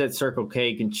our friends at Circle K.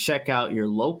 You can check out your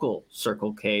local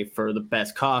Circle K for the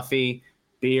best coffee,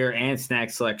 beer, and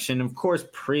snack selection. Of course,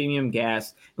 premium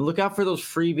gas. And look out for those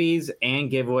freebies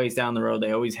and giveaways down the road.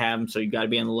 They always have them, so you got to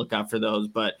be on the lookout for those.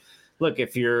 But look,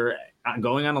 if you're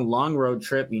going on a long road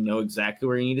trip, you know exactly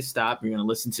where you need to stop. You're going to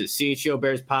listen to the CHGO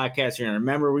Bears podcast. You're going to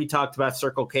remember we talked about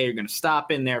Circle K. You're going to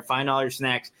stop in there, find all your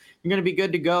snacks. You're going to be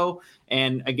good to go.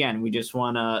 And again, we just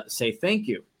want to say thank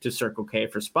you to Circle K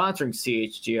for sponsoring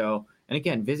CHGO. And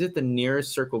again, visit the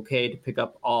nearest Circle K to pick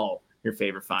up all your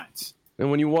favorite finds. And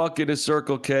when you walk into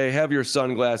Circle K, have your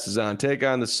sunglasses on. Take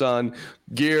on the sun.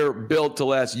 Gear built to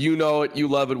last. You know it. You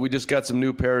love it. We just got some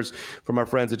new pairs from our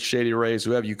friends at Shady Rays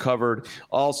who have you covered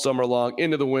all summer long,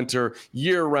 into the winter,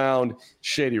 year-round.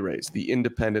 Shady Rays, the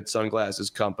independent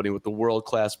sunglasses company with the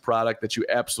world-class product that you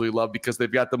absolutely love because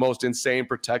they've got the most insane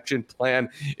protection plan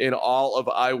in all of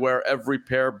eyewear. Every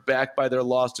pair backed by their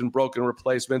lost and broken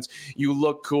replacements. You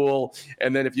look cool,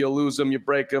 and then if you lose them, you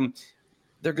break them.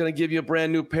 They're going to give you a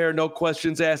brand new pair, no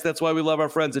questions asked. That's why we love our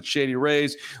friends at Shady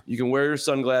Rays. You can wear your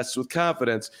sunglasses with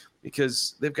confidence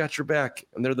because they've got your back,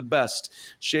 and they're the best.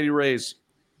 Shady Rays,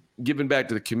 giving back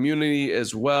to the community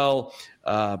as well,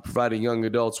 providing young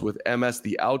adults with MS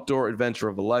the outdoor adventure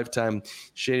of a lifetime.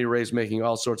 Shady Rays making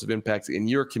all sorts of impacts in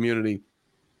your community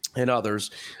and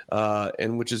others,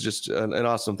 and which is just an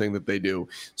awesome thing that they do.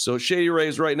 So Shady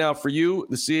Rays right now for you,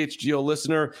 the CHGO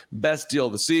listener, best deal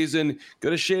of the season. Go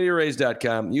to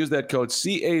shadyrays.com. Use that code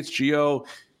CHGO.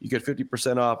 You get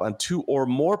 50% off on 2 or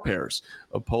more pairs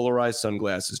of polarized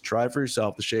sunglasses. Try for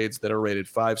yourself the shades that are rated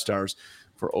 5 stars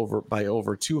by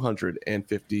over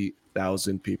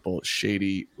 250,000 people.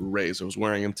 Shady Rays. I was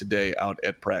wearing them today out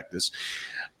at practice.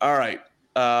 All right.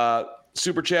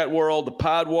 Super Chat World, the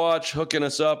Pod Watch, hooking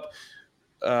us up.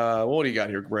 What do you got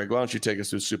here, Greg? Why don't you take us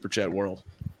through Super Chat World?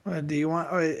 Do you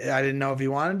want? I didn't know if you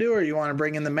want to do, or you want to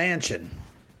bring in the mansion.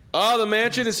 Oh, the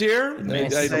mansion is here. We'll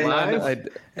save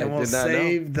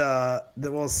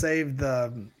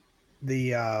the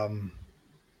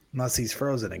unless he's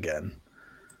frozen again.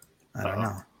 I don't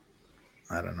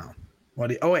know.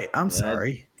 I'm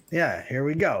sorry. Yeah, here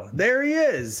we go. There he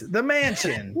is. The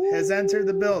mansion has entered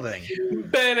the building.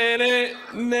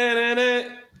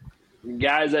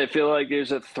 Guys, I feel like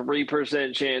there's a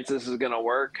 3% chance this is going to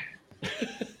work.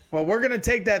 Well, we're going to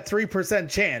take that 3%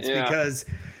 chance because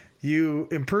you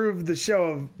improved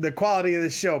the quality of the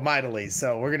show mightily.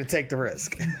 So we're going to take the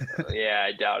risk. Yeah,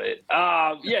 I doubt it.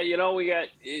 We got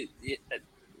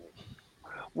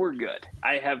we're good.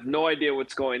 I have no idea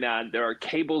what's going on. There are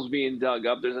cables being dug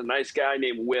up. There's a nice guy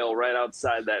named Will right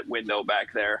outside that window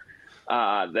back there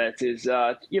that is,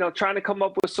 trying to come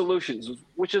up with solutions,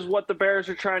 which is what the Bears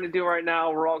are trying to do right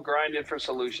now. We're all grinding for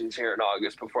solutions here in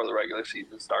August before the regular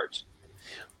season starts.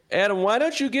 Adam, why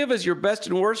don't you give us your best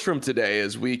and worst from today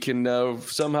as we can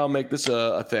somehow make this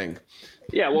a thing?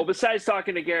 Yeah, well, besides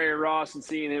talking to Gary Ross and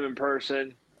seeing him in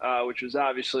person, which was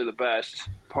obviously the best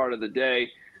part of the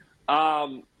day,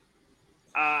 and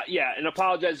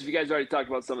apologize if you guys already talked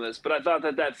about some of this, but I thought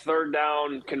that third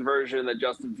down conversion that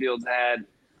Justin Fields had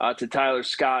to Tyler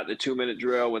Scott, the 2-minute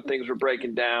drill when things were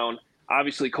breaking down.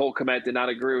 Obviously, Cole Kmet did not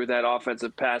agree with that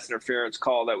offensive pass interference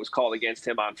call that was called against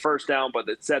him on first down, but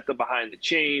it set them behind the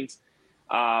chains.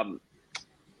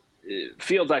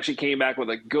 Fields actually came back with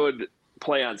a good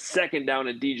play on second down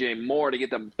and DJ Moore to get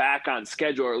them back on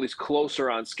schedule, or at least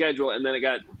closer on schedule, and then it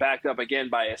got backed up again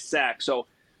by a sack. So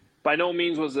by no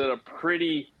means was it a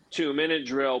pretty 2-minute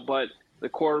drill, but the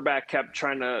quarterback kept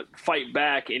trying to fight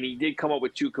back, and he did come up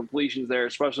with 2 completions there,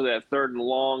 especially that 3rd and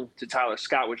long to Tyler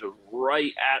Scott, which was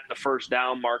right at the first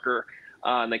down marker,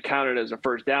 and they counted as a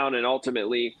first down. And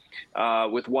ultimately,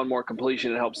 with one more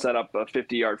completion, it helped set up a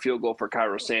 50-yard field goal for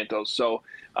Cairo Santos. So,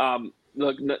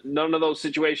 look, none of those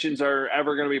situations are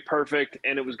ever going to be perfect,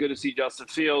 and it was good to see Justin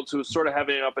Fields, who was sort of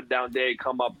having an up-and-down day,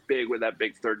 come up big with that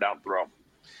big third down throw.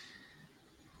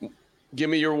 Give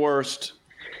me your worst.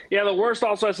 Yeah, the worst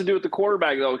also has to do with the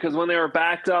quarterback, though, because when they were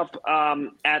backed up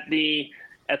at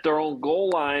their own goal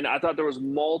line, I thought there was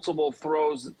multiple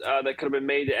throws that could have been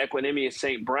made to Equanimeous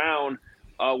St. Brown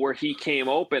where he came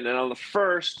open. And on the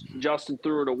first, Justin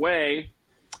threw it away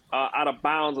out of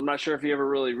bounds. I'm not sure if he ever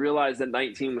really realized that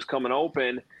 19 was coming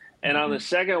open. And on the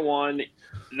second one,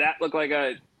 that looked like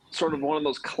a sort of one of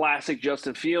those classic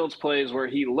Justin Fields plays where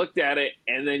he looked at it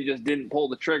and then just didn't pull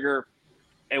the trigger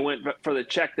and went for the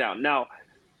check down. Now,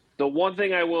 the one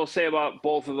thing I will say about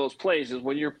both of those plays is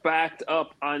when you're backed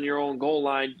up on your own goal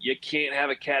line, you can't have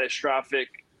a catastrophic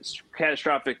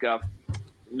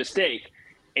mistake.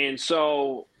 And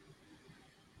so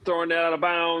throwing that out of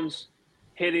bounds,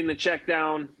 hitting the check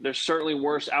down, there's certainly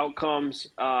worse outcomes.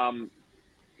 I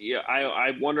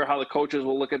wonder how the coaches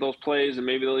will look at those plays, and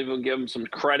maybe they'll even give them some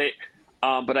credit.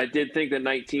 But I did think that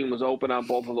 19 was open on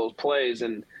both of those plays.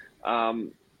 And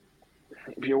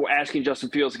if you're asking Justin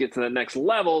Fields to get to the next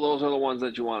level, those are the ones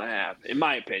that you want to have, in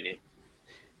my opinion.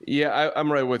 Yeah,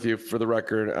 I'm right with you for the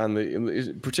record on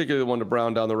particularly the one to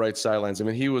Brown down the right sidelines. I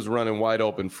mean, he was running wide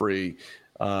open free,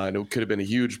 and it could have been a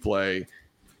huge play.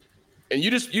 And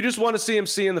you just want to see him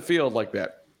see in the field like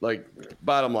that, like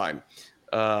bottom line.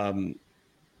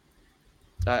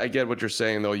 I get what you're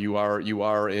saying, though. You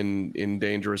are in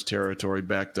dangerous territory,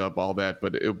 backed up, all that.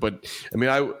 But I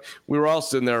mean, we were all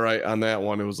sitting there right on that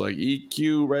one. It was like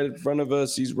EQ right in front of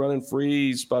us. He's running free.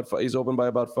 He's open by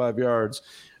about 5 yards.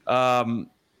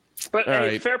 But hey,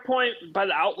 right. Fair point by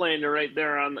the Outlander right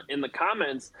there in the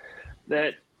comments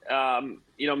that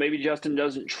maybe Justin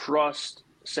doesn't trust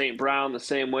St. Brown the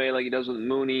same way like he does with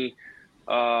Mooney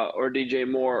or DJ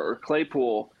Moore or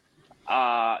Claypool.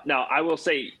 Now, I will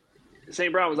say,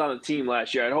 St. Brown was on the team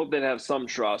last year. I'd hope they'd have some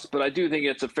trust, but I do think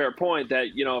it's a fair point that,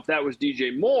 if that was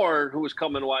DJ Moore who was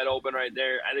coming wide open right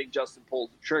there, I think Justin pulls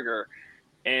the trigger.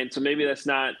 And so maybe that's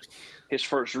not his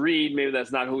first read. Maybe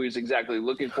that's not who he's exactly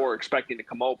looking for, expecting to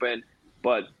come open.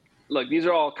 But look, these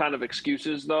are all kind of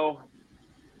excuses though.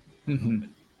 Mm-hmm.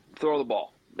 Throw the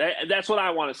ball. That's what I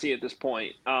want to see at this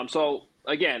point. So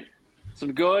again,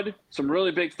 some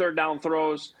really big third down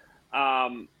throws.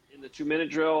 The 2-minute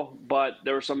drill, but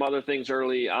there were some other things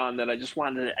early on that you just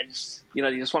want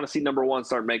to see number one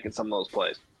start making some of those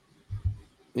plays.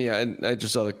 Yeah, and I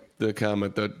just saw the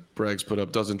comment that Bragg's put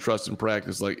up, doesn't trust in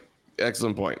practice. Like,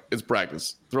 excellent point. It's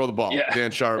practice. Throw the ball. Yeah. Dan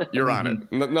Sharp, you're on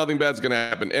it. Nothing bad's going to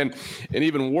happen. And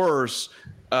even worse,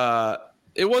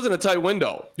 it wasn't a tight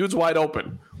window. Dude's wide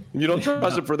open. You don't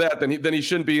trust him for that, then he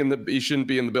shouldn't be in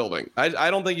the building.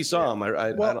 I don't think he saw him.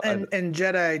 And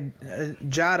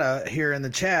Jada here in the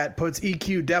chat puts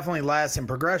EQ definitely last in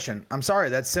progression. I'm sorry,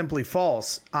 that's simply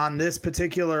false. On this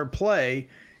particular play,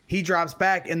 he drops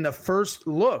back, and the first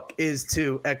look is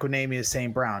to Equanimeous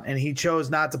St. Brown, and he chose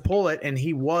not to pull it, and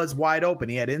he was wide open.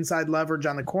 He had inside leverage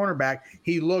on the cornerback.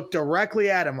 He looked directly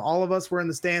at him. All of us were in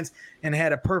the stands and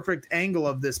had a perfect angle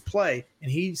of this play,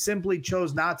 and he simply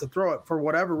chose not to throw it for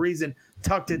whatever reason,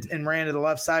 tucked it and ran to the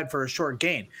left side for a short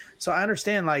gain. So I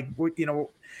understand, we're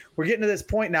getting to this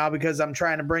point now because I'm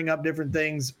trying to bring up different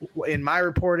things in my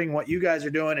reporting, what you guys are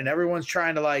doing, and everyone's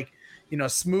trying to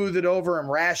smooth it over and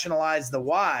rationalize the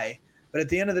why. But at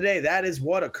the end of the day, that is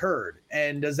what occurred.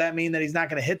 And does that mean that he's not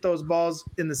going to hit those balls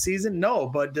in the season? No.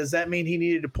 But does that mean he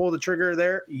needed to pull the trigger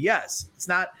there? Yes. It's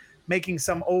not making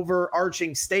some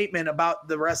overarching statement about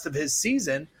the rest of his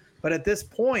season. But at this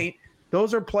point,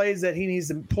 those are plays that he needs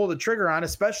to pull the trigger on,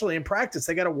 especially in practice.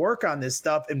 They got to work on this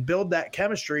stuff and build that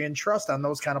chemistry and trust on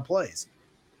those kind of plays.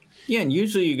 Yeah, and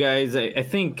usually you guys, I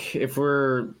think if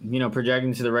we're,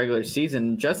 projecting to the regular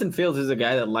season, Justin Fields is a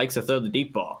guy that likes to throw the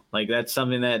deep ball. Like, that's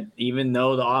something that even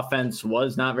though the offense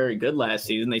was not very good last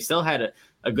season, they still had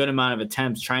a good amount of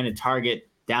attempts trying to target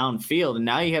downfield. And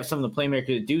now you have some of the playmakers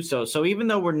to do so. So even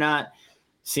though we're not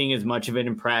seeing as much of it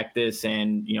in practice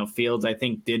and, Fields, I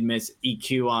think, did miss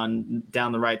EQ on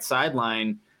down the right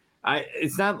sideline, I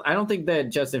don't think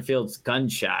that Justin Fields gun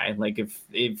shy. Like,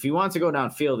 if he wants to go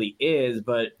downfield, he is,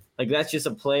 but that's just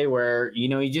a play where,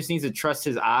 he just needs to trust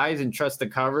his eyes and trust the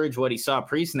coverage, what he saw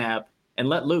pre-snap, and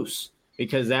let loose.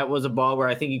 Because that was a ball where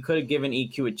I think he could have given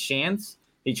EQ a chance.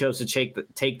 He chose to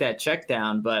take that check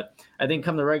down. But I think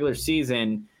come the regular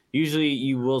season, usually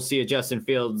you will see a Justin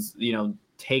Fields,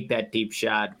 take that deep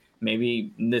shot.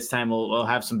 Maybe this time we'll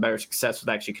have some better success with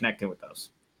actually connecting with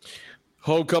those.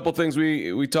 A couple things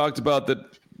we talked about that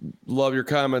love your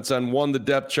comments on. One, the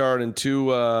depth chart, and two,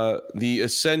 the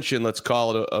ascension, let's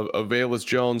call it, of Velus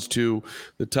Jones to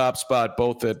the top spot,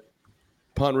 both at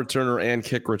punt returner and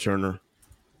kick returner.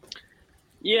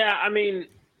 Yeah, I mean,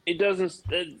 it doesn't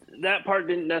 – that part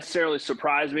didn't necessarily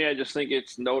surprise me. I just think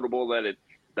it's notable that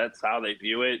that's how they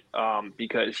view it,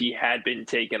 because he had been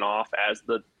taken off as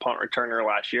the punt returner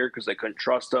last year because they couldn't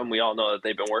trust him. We all know that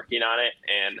they've been working on it,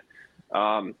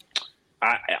 and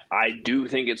I do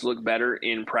think it's looked better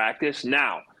in practice.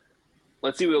 Now,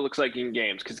 let's see what it looks like in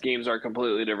games, because games are a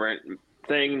completely different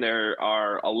thing. There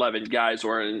are 11 guys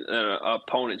wearing an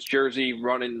opponent's jersey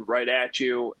running right at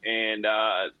you, and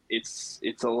it's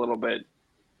a little bit.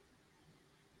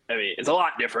 I mean, it's a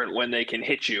lot different when they can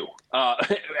hit you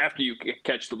after you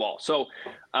catch the ball. So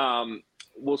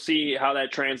we'll see how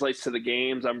that translates to the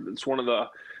games. It's one of the.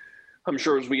 I'm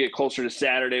sure as we get closer to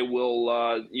Saturday,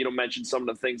 we'll mention some of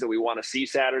the things that we want to see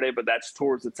Saturday, but that's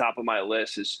towards the top of my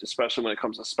list, especially when it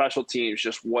comes to special teams,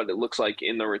 just what it looks like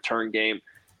in the return game.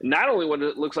 Not only what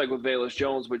it looks like with Velus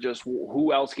Jones, but just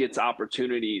who else gets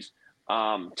opportunities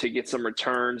to get some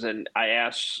returns. And I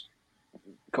asked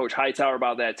Coach Hightower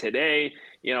about that today,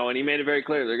 and he made it very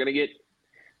clear they're going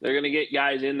to get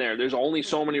guys in there. There's only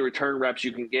so many return reps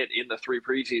you can get in the 3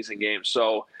 preseason games.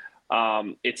 So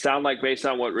it sounded like, based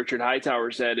on what Richard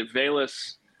Hightower said, if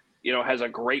Velus, has a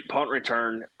great punt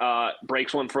return,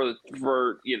 breaks one for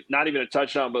not even a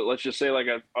touchdown, but let's just say like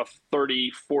a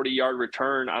 30, 40-yard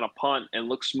return on a punt and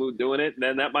looks smooth doing it,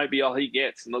 then that might be all he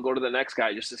gets, and they'll go to the next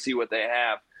guy just to see what they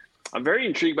have. I'm very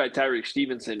intrigued by Tyreek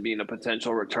Stevenson being a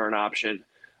potential return option.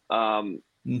 I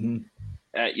think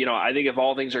if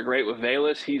all things are great with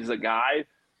Velus, he's the guy,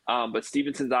 but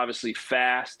Stevenson's obviously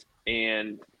fast,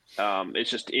 and it's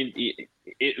just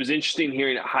it was interesting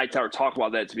hearing Hightower talk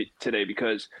about that today,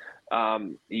 because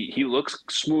he looks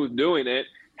smooth doing it,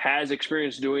 has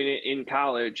experience doing it in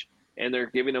college, and they're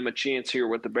giving him a chance here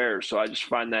with the Bears. So I just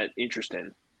find that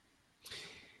interesting.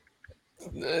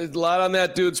 A lot on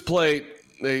that dude's plate.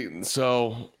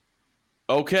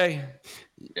 Okay.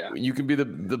 Yeah. You can be the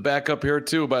backup here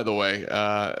too, by the way.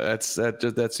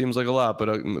 That seems like a lot,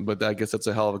 but I guess that's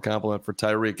a hell of a compliment for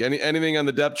Tyreek. Anything on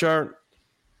the depth chart?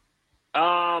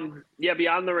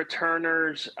 Beyond the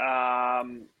returners,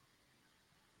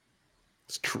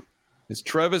 is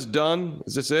Travis done?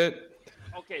 Is this it?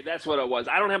 Okay, that's what it was.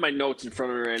 I don't have my notes in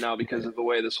front of me right now because of the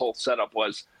way this whole setup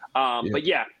was. But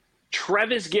yeah,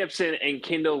 Trevis Gibson and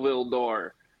Kindle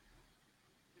Vildor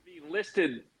to be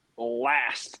listed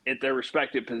last at their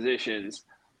respective positions,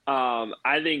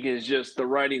 I think is just the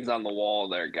writing's on the wall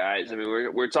there, guys. I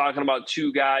mean, we're talking about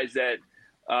 2 guys that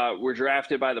were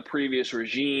drafted by the previous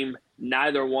regime.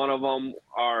 Neither one of them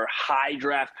are high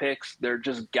draft picks. They're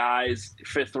just guys,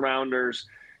 5th rounders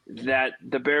that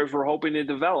the Bears were hoping to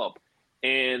develop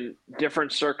in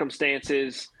different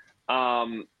circumstances.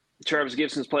 Travis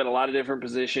Gibson's played a lot of different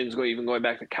positions, even going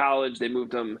back to college. They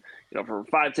moved him, from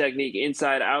 5 technique,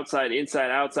 inside, outside,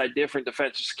 different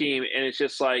defensive scheme. And it's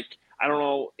just like, I don't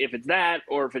know if it's that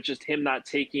or if it's just him not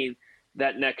taking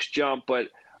that next jump. But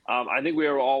I think we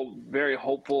were all very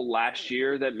hopeful last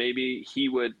year that maybe he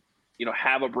would,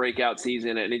 have a breakout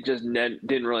season, and it just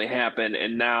didn't really happen.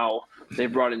 And now they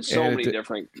brought in so many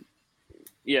different.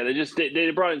 Yeah, they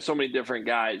brought in so many different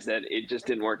guys that it just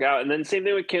didn't work out. And then same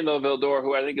thing with Kindle Vildor,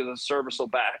 who I think is a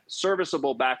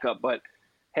serviceable backup. But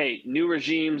hey, new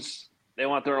regimes, they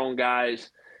want their own guys,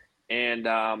 and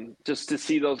just to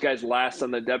see those guys last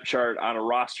on the depth chart on a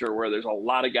roster where there's a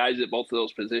lot of guys at both of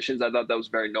those positions, I thought that was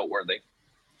very noteworthy.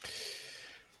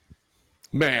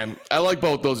 Man, I like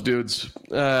both those dudes.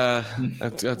 That's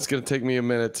going to take me a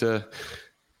minute to,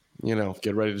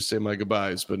 get ready to say my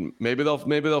goodbyes. But maybe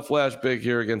they'll flash big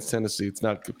here against Tennessee. It's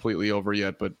not completely over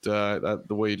yet, but the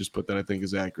way you just put that, I think,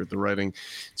 is accurate. The writing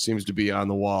seems to be on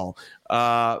the wall.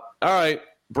 All right,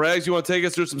 Braggs, you want to take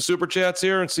us through some super chats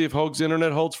here and see if Hoag's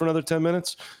internet holds for another 10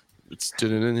 minutes?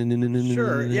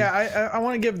 Sure. Yeah, I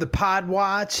want to give the Pod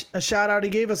Watch a shout out. He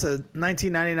gave us a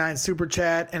 $19.99 super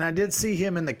chat, and I did see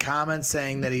him in the comments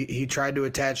saying that he tried to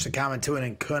attach the comment to it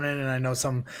and couldn't. And I know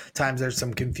sometimes there's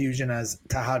some confusion as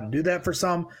to how to do that for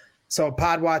some. So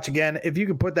Pod Watch, again, if you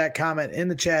could put that comment in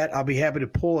the chat, I'll be happy to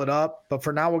pull it up. But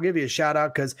for now, we'll give you a shout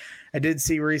out because I did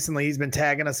see recently he's been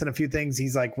tagging us in a few things.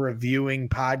 He's like reviewing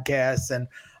podcasts, and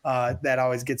that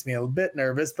always gets me a little bit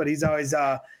nervous. But he's always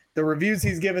the reviews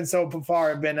he's given so far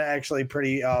have been actually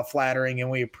pretty flattering, and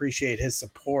we appreciate his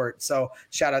support. So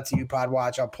shout out to you, Pod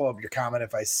Watch. I'll pull up your comment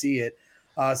if I see it.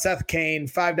 Seth Kane,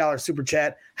 $5 super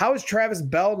chat. How is Travis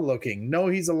Bell looking? No,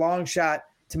 he's a long shot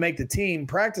to make the team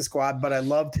practice squad, but I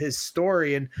loved his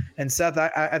story. And Seth,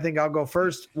 I think I'll go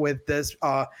first with this.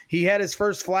 He had his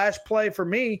first flash play for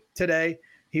me today.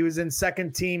 He was in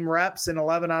second team reps in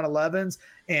 11 on 11s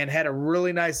and had a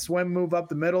really nice swim move up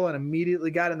the middle and immediately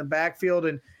got in the backfield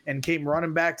and came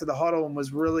running back to the huddle and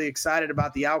was really excited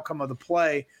about the outcome of the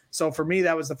play. So for me,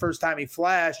 that was the first time he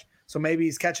flashed. So maybe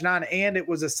he's catching on. And it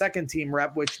was a second team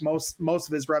rep, which most of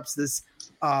his reps this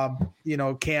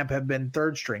camp have been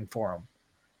third string for him.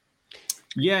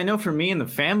 Yeah, I know for me in the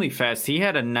Family Fest, he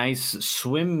had a nice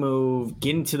swim move,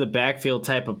 get into the backfield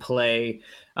type of play.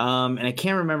 And I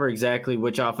can't remember exactly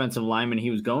which offensive lineman he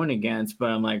was going against, but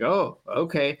I'm like, oh,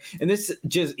 okay. And this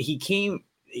just,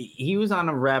 he was on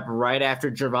a rep right after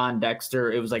Gervon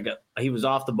Dexter. It was like he was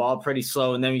off the ball pretty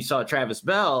slow. And then you saw Travis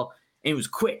Bell, and it was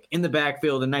quick in the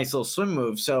backfield, a nice little swim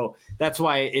move. So that's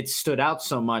why it stood out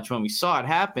so much when we saw it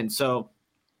happen. So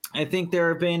I think there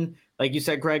have been, like you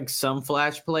said, Greg, some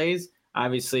flash plays.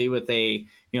 Obviously, with a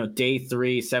day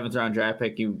 3, 7th round draft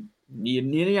pick, you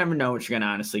never know what you're going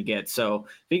to honestly get. So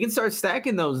if you can start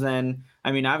stacking those, then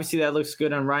I mean, obviously that looks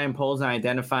good on Ryan Poles and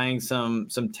identifying some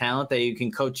talent that you can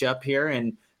coach up here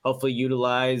and hopefully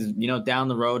utilize down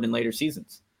the road in later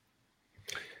seasons.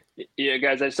 Yeah,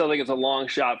 guys, I still think it's a long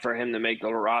shot for him to make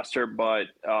the roster, but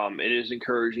it is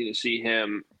encouraging to see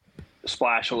him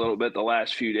splash a little bit the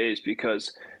last few days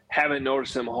because haven't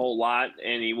noticed him a whole lot,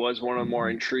 and he was one of the more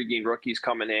intriguing rookies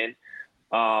coming in.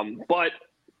 But,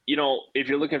 if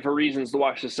you're looking for reasons to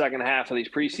watch the second half of these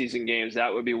preseason games,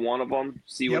 that would be one of them.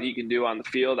 See what he can do on the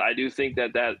field. I do think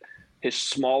that his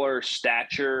smaller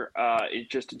stature,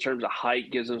 just in terms of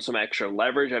height, gives him some extra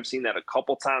leverage. I've seen that a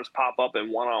couple times pop up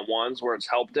in one-on-ones where it's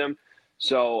helped him.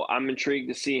 So I'm intrigued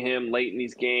to see him late in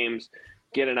these games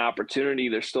get an opportunity.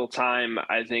 There's still time,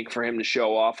 I think, for him to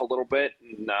show off a little bit.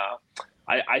 And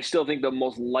I still think the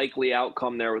most likely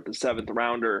outcome there with the 7th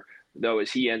rounder, though,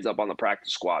 is he ends up on the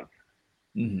practice squad.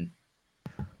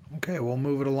 Mm-hmm. Okay, we'll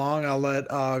move it along. I'll let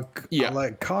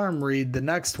Carm read the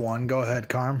next one. Go ahead,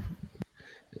 Carm.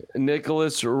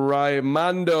 Nicholas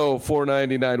Raimondo,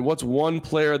 $4.99. What's one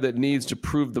player that needs to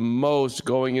prove the most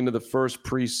going into the first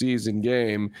preseason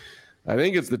game? I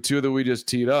think it's the two that we just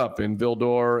teed up in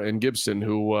Vildor and Gibson,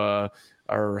 who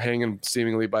are hanging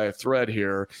seemingly by a thread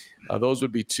here. Those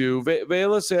would be two.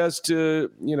 Velus has to,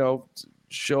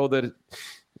 show that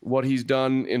what he's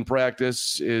done in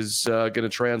practice is going to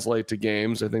translate to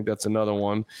games. I think that's another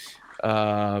one.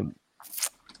 And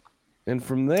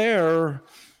from there,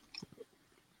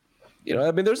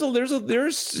 there's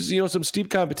some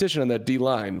steep competition on that D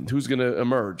line. Who's going to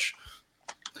emerge?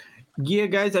 Yeah,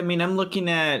 guys, I'm looking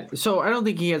at – so I don't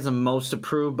think he has the most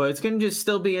approved, but it's going to just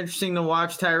still be interesting to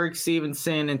watch Tyreek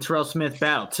Stevenson and Terrell Smith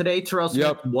battle. Today, Terrell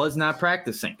Smith was not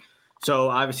practicing. So,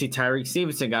 obviously, Tyreek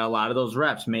Stevenson got a lot of those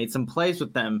reps, made some plays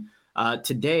with them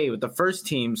today with the first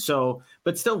team. So,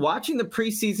 but still watching the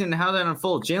preseason and how that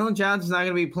unfolds. Jalen Johnson's not going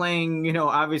to be playing,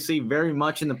 obviously very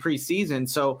much in the preseason.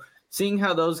 So, seeing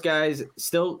how those guys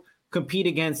still compete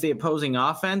against the opposing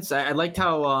offense, I liked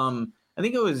how I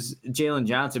think it was Jalen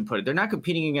Johnson put it. They're not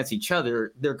competing against each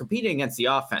other. They're competing against the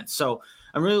offense. So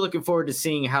I'm really looking forward to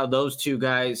seeing how those two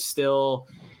guys still,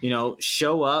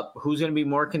 show up, who's going to be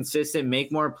more consistent,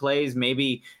 make more plays,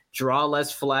 maybe draw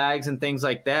less flags and things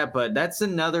like that. But that's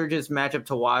another just matchup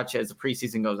to watch as the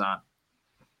preseason goes on.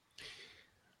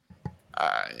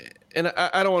 I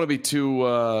don't want to be too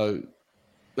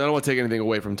I don't want to take anything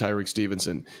away from Tyreek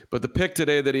Stevenson, but the pick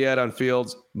today that he had on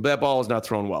Fields, that ball was not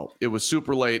thrown well. It was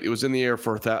super late. It was in the air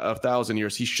for 1,000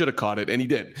 years. He should have caught it, and he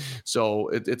did. So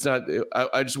it's not.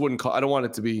 I just wouldn't call. I don't want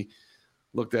it to be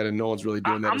looked at, and no one's really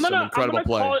doing that. It's some incredible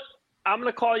play. I'm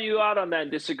going to call you out on that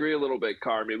and disagree a little bit,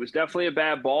 Carm. It was definitely a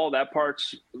bad ball. That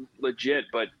part's legit,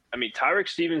 but Tyreek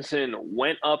Stevenson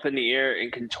went up in the air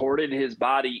and contorted his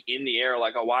body in the air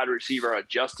like a wide receiver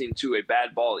adjusting to a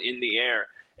bad ball in the air.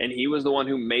 And he was the one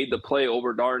who made the play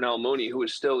over Darnell Mooney, who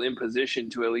was still in position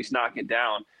to at least knock it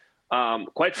down.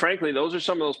 Quite frankly, those are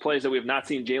some of those plays that we have not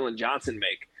seen Jalen Johnson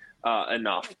make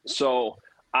enough. So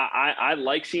I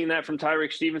like seeing that from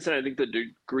Tyreek Stevenson. I think the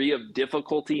degree of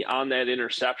difficulty on that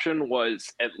interception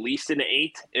was at least an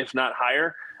 8, if not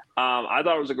higher. I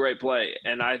thought it was a great play,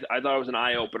 and I thought it was an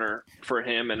eye-opener for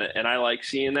him, and I like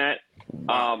seeing that.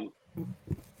 The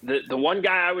one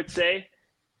guy I would say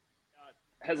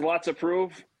has lots to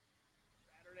prove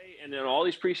and in all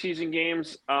these preseason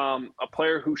games, a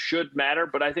player who should matter,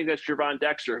 but I think that's Gervon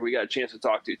Dexter, who we got a chance to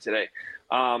talk to today.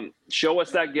 Show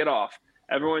us that get off.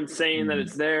 Everyone's saying that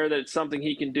it's there, that it's something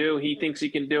he can do. He thinks he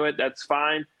can do it. That's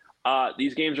fine.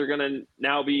 These games are going to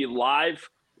now be live,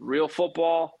 real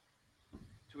football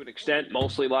to an extent,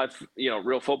 mostly live,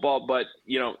 real football. But,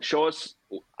 show us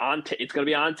it's going to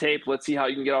be on tape. Let's see how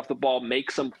you can get off the ball, make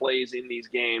some plays in these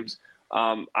games.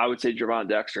 I would say Gervon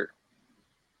Dexter.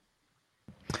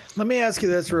 Let me ask you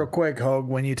this real quick, Hogue.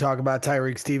 When you talk about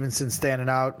Tyreek Stevenson standing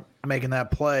out, making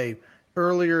that play,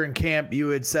 earlier in camp, you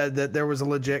had said that there was a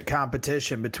legit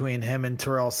competition between him and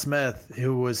Terrell Smith,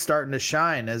 who was starting to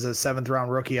shine as a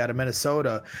 7th-round rookie out of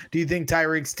Minnesota. Do you think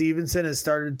Tyreek Stevenson has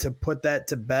started to put that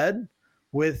to bed,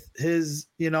 with his,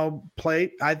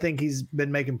 plate. I think he's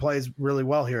been making plays really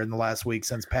well here in the last week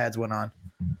since pads went on.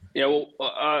 Yeah, well,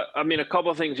 a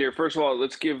couple of things here. First of all,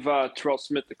 let's give Terrell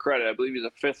Smith the credit. I believe he's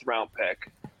a 5th-round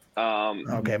pick.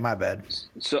 Okay, my bad.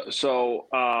 So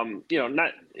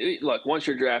not look. Once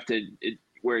you're drafted,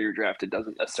 where you're drafted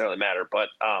doesn't necessarily matter. But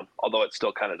although it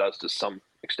still kind of does to some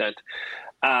extent.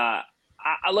 I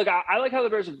like how the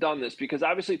Bears have done this because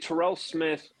obviously Terrell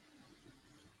Smith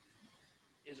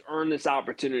has earned this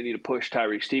opportunity to push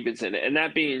Tyrique Stevenson. And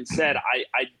that being said,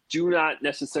 I do not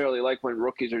necessarily like when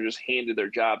rookies are just handed their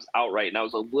jobs outright. And I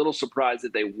was a little surprised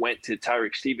that they went to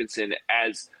Tyrique Stevenson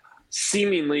as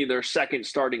seemingly their second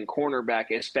starting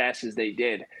cornerback as fast as they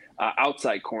did,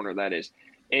 outside corner, that is.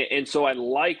 And so I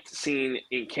liked seeing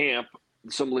in camp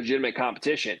some legitimate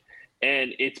competition.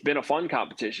 And it's been a fun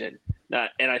competition.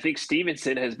 And I think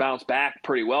Stevenson has bounced back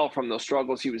pretty well from those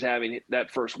struggles he was having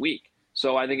that first week.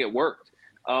 So I think it worked.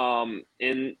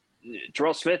 And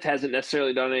Terrell Smith hasn't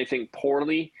necessarily done anything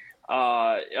poorly,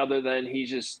 other than he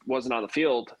just wasn't on the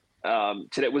field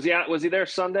today. Was he there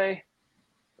Sunday,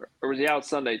 or was he out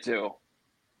Sunday too?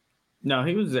 No,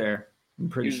 he was there. I'm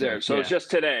pretty sure. There. So it's just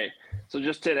today.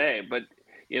 But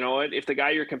you know what? If the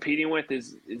guy you're competing with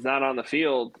is not on the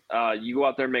field, you go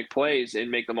out there and make plays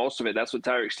and make the most of it. That's what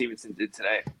Tyrique Stevenson did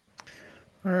today.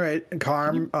 All right,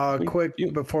 Carm, quick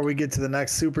before we get to the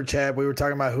next super chat, we were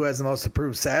talking about who has the most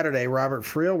approved Saturday. Robert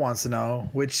Friel wants to know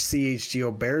which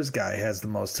CHGO Bears guy has the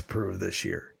most approved this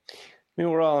year. I mean,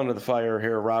 we're all under the fire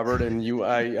here, Robert, and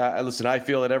I listen, I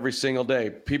feel it every single day.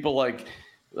 People like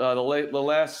the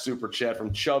last super chat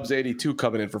from Chubbs82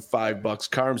 coming in for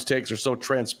 $5. Carm's takes are so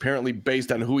transparently based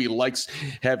on who he likes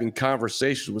having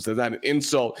conversations with. Is that an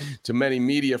insult to many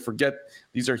media? Forget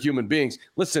these are human beings.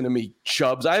 Listen to me,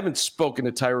 Chubbs. I haven't spoken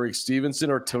to Tyrique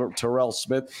Stevenson or Terrell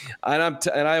Smith,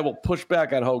 and I will push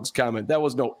back on Hoag's comment. That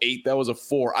was no 8. That was a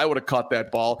 4. I would have caught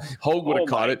that ball. Hoag would have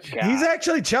caught it. God. He's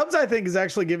actually, Chubbs, I think, is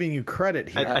actually giving you credit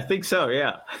here. I think so,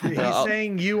 yeah. He's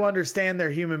saying you understand they're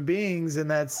human beings,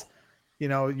 and that's,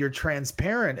 you're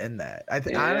transparent in that. I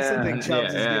honestly think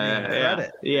Chubbs is giving you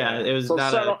credit. Yeah, it was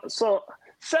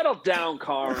settle down,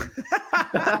 Carm.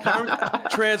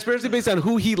 Transparency based on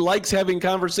who he likes having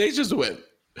conversations with.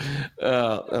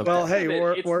 Okay. Well, hey,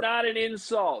 it's not an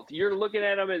insult. You're looking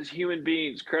at them as human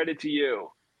beings. Credit to you.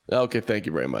 Okay, thank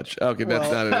you very much. Okay,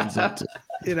 that's not an insult.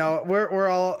 We're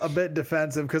all a bit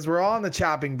defensive because we're all on the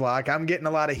chopping block. I'm getting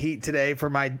a lot of heat today for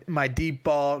my deep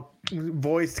ball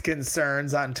voiced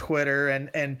concerns on Twitter,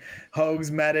 and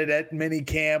Hoag's met it at mini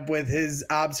camp with his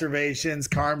observations.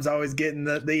 Carm's always getting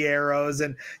the arrows,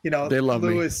 and they love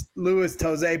Louis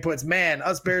Tose puts, man,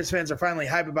 us Bears fans are finally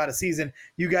hype about a season.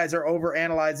 You guys are over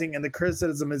analyzing, and the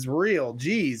criticism is real.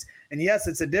 Geez. And yes,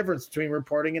 it's a difference between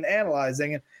reporting and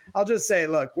analyzing. And I'll just say,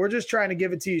 look, we're just trying to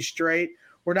give it to you straight.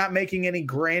 We're not making any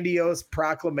grandiose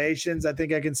proclamations. I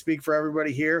think I can speak for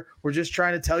everybody here. We're just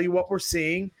trying to tell you what we're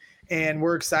seeing, and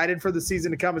we're excited for the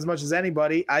season to come as much as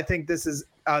anybody. I think this is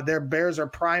their Bears are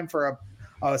primed for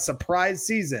a surprise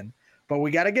season, but we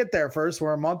got to get there first.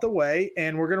 We're a month away,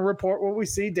 and we're going to report what we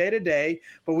see day to day,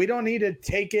 but we don't need to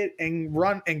take it and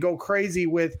run and go crazy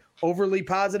with overly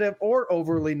positive or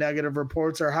overly negative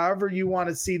reports, or however you want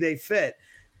to see they fit.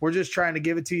 We're just trying to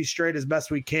give it to you straight as best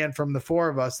we can from the 4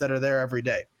 of us that are there every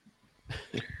day.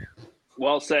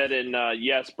 Well said. And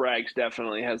yes, Braggs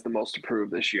definitely has the most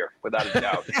approved this year, without a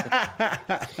doubt.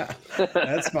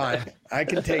 That's fine. I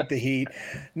can take the heat.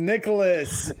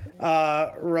 Nicholas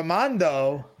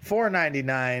Ramondo,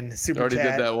 $4.99 super already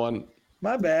chat. Did that one.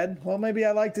 My bad. Well, maybe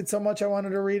I liked it so much I wanted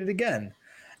to read it again.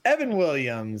 Evan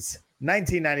Williams,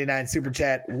 $19.99 super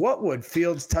chat. What would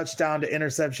Fields' touchdown to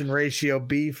interception ratio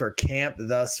be for camp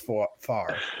thus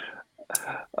far?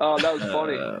 Oh, that was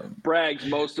funny. Bragg's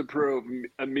most approved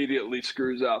immediately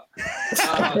screws up.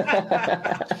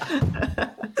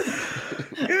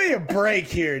 Give me a break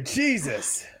here,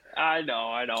 Jesus. I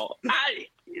know.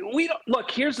 We don't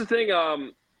look. Here's the thing. I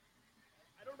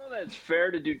don't know that it's fair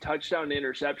to do touchdown to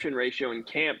interception ratio in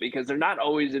camp because they're not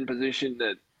always in position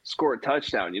to score a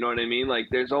touchdown. You know what I mean? Like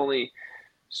there's only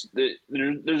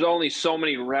so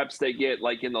many reps they get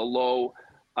like in the low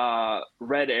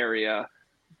red area,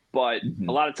 but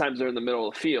a lot of times they're in the middle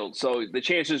of the field. So the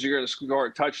chances you're going to score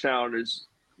a touchdown is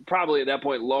probably at that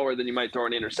point lower than you might throw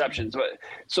in interceptions. But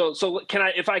so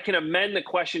if I can amend the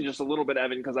question just a little bit,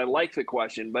 Evan, because I like the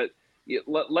question, but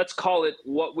let's call it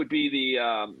what would be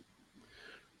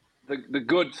the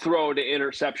good throw to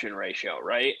interception ratio,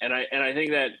 right? And I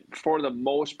think that for the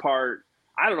most part,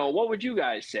 I don't know, what would you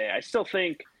guys say? I still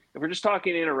think if we're just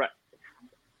talking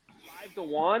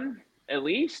 5-1 at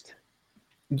least.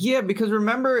 Yeah, because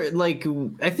remember, like,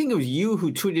 I think it was you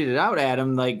who tweeted it out,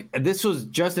 Adam. Like, this was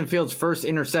Justin Fields' first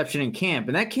interception in camp,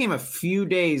 and that came a few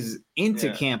days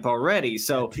into camp already.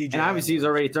 So, and obviously he's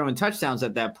already throwing touchdowns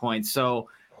at that point. So,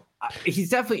 he's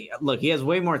definitely he has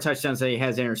way more touchdowns than he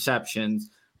has interceptions.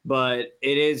 But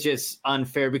it is just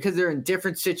unfair because they're in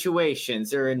different situations.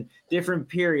 They're in different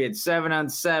periods,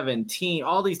 7-on-7, team,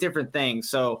 all these different things.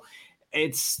 So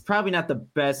it's probably not the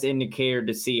best indicator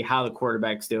to see how the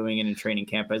quarterback's doing in a training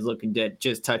camp as looking at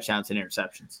just touchdowns and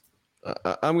interceptions.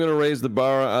 I'm going to raise the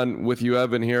bar with you,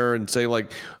 Evan, here and say,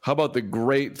 like, how about the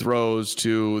great throws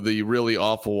to the really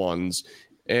awful ones?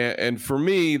 And for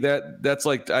me, that's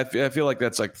like I feel like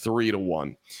that's like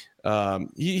 3-1.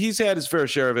 He's had his fair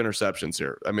share of interceptions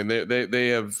here. I mean, they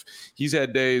have. He's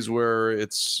had days where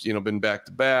it's been back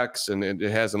to backs and it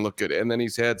hasn't looked good, and then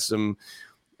he's had some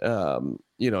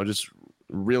just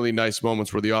really nice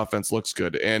moments where the offense looks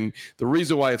good. And the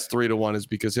reason why it's 3-1 is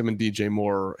because him and DJ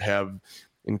Moore have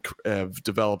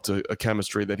developed a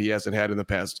chemistry that he hasn't had in the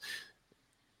past,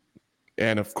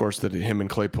 and of course that him and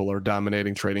Claypool are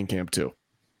dominating training camp too.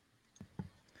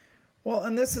 Well,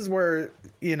 and this is where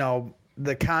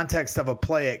the context of a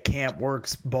play at camp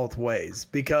works both ways,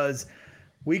 because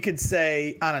we could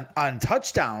say on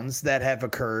touchdowns that have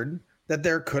occurred that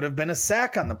there could have been a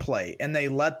sack on the play and they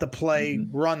let the play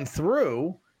run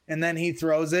through and then he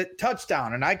throws it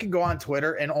touchdown. And I could go on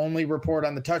Twitter and only report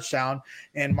on the touchdown,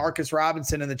 and Marcus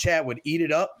Robinson in the chat would eat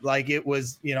it up like it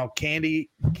was, candy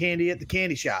at the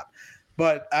candy shop.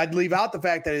 But I'd leave out the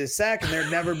fact that it's a sack, and there'd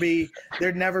never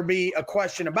be a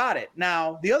question about it.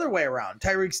 Now, the other way around,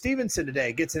 Tyreek Stevenson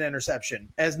today gets an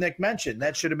interception. As Nick mentioned,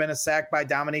 that should have been a sack by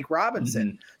Dominique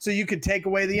Robinson. So you could take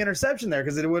away the interception there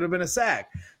because it would have been a sack.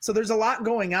 So there's a lot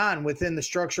going on within the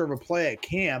structure of a play at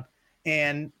camp,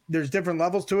 and there's different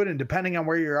levels to it. And depending on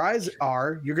where your eyes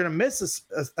are, you're going to miss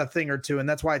a thing or two. And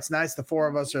that's why it's nice the four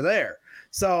of us are there.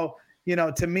 So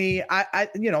to me, I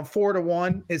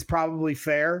 4-1 is probably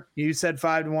fair. You said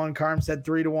 5-1. Carm said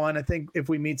 3-1. I think if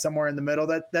we meet somewhere in the middle,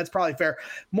 that's probably fair.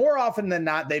 More often than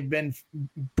not, they've been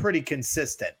pretty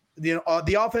consistent. The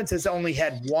offense has only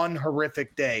had one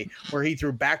horrific day where he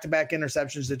threw back-to-back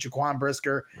interceptions to Jaquan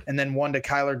Brisker and then one to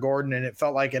Kyler Gordon, and it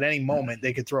felt like at any moment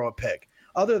they could throw a pick.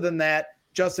 Other than that,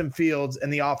 Justin Fields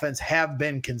and the offense have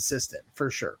been consistent for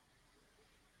sure.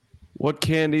 What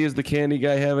candy is the candy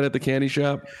guy having at the candy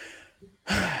shop?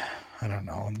 I don't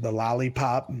know. The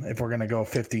lollipop, if we're going to go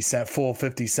 50 cent, full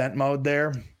 50 cent mode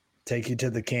there, take you to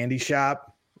the candy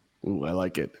shop. Ooh, I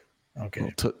like it.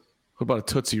 Okay. What about a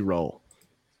Tootsie Roll?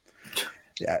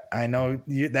 Yeah, I know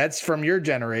that's from your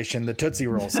generation, the Tootsie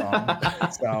Roll song.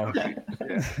 So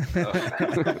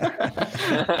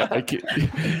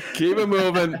keep it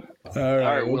moving. All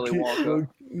right, Willy Wonka.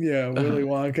 Willy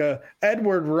Wonka.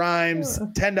 Edward Rhymes,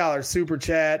 $10 super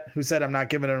chat, who said I'm not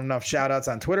giving him enough shout outs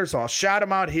on Twitter, so I'll shout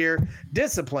him out here.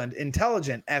 Disciplined,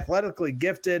 intelligent, athletically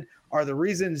gifted are the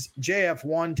reasons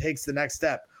JF1 takes the next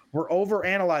step. We're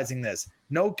overanalyzing this.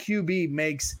 No QB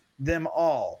makes them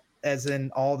all, as in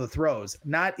all the throws.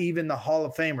 Not even the Hall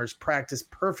of Famers practice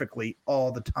perfectly all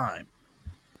the time.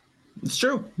 It's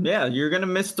true. Yeah, you're going to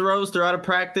miss throws throughout a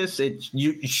practice.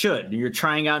 You should. You're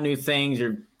trying out new things.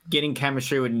 You're getting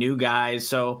chemistry with new guys.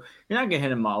 So you're not going to hit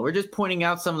them all. We're just pointing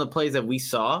out some of the plays that we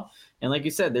saw. And like you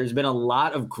said, there's been a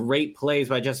lot of great plays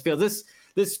by Justin Fields.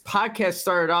 This podcast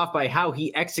started off by how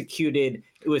he executed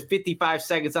with 55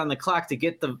 seconds on the clock to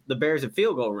get the Bears at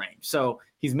field goal range. So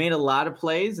he's made a lot of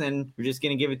plays, and we're just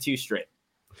going to give it to you straight.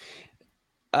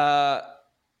 I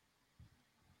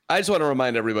just want to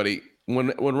remind everybody,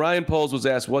 when Ryan Poles was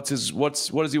asked what does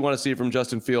he want to see from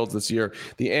Justin Fields this year,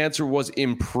 the answer was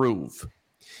improve.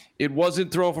 It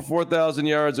wasn't throw for 4,000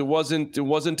 yards. It wasn't to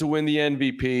win the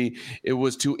MVP. It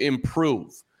was to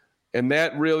improve, and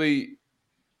that really,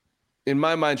 in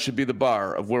my mind, should be the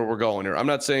bar of where we're going here. I'm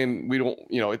not saying we don't,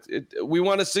 we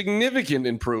want a significant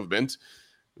improvement,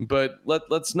 but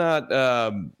let's not.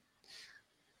 I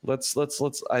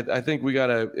think we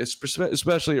gotta,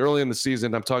 especially early in the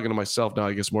season. I'm talking to myself now,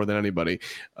 I guess, more than anybody.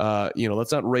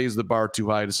 Let's not raise the bar too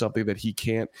high to something that he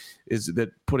can't. Is that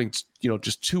putting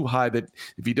just too high that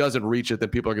if he doesn't reach it, then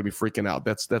people are gonna be freaking out.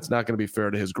 That's not gonna be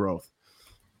fair to his growth.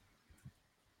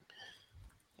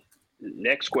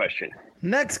 Next question.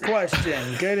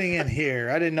 Getting in here.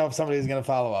 I didn't know if somebody was going to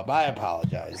follow up. I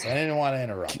apologize. I didn't want to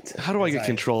interrupt. How do I get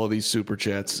control of these super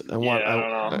chats? I don't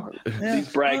know.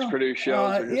 These Brags produce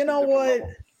shows. You know what?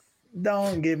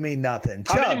 Don't give me nothing.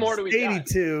 How many more do we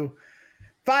 82.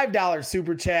 $5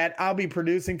 super chat. I'll be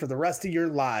producing for the rest of your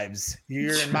lives.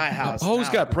 You're in my house. Ho's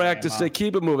got practice. They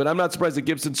keep it moving. I'm not surprised that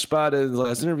Gibson spotted the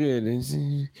last interview.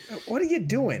 What are you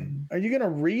doing? Are you going to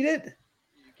read it?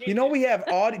 You know we have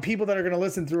people that are going to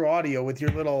listen through audio with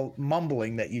your little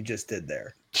mumbling that you just did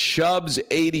there. Chubbs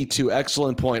 82,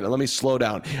 excellent point. Let me slow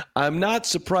down. I'm not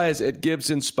surprised at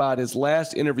Gibson's spot. His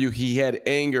last interview, he had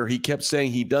anger. He kept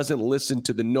saying he doesn't listen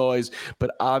to the noise,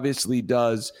 but obviously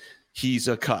does. He's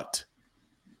a cut.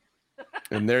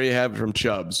 And there you have it from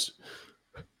Chubbs.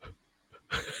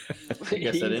 I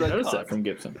guess I didn't notice that from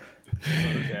Gibson.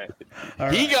 Okay.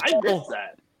 Right.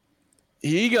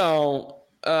 He go.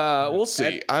 We'll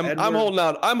see. I'm holding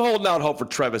out. I'm holding out hope for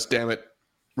Travis. Damn it,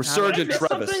 resurgent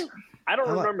Travis. Something? I don't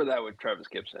remember that with Travis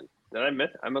Gibson. Did I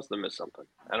miss? I must have missed something.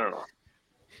 I don't know.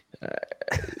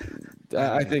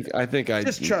 I think I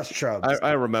just trust Chubbs.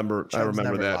 I remember. Chubbs I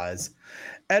remember never that. Lies.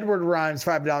 Edward Rhymes,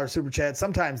 $5 super chat.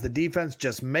 Sometimes the defense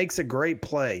just makes a great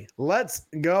play. Let's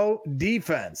go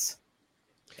defense.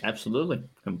 Absolutely,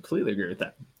 completely agree with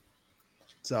that.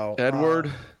 So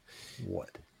Edward,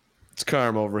 what? It's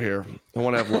Carm over here. I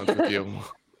want to have lunch with you.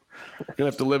 We're gonna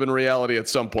have to live in reality at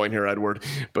some point here, Edward.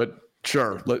 But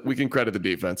sure, we can credit the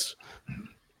defense.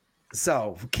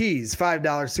 So Keys,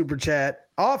 $5 super chat.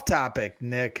 Off topic,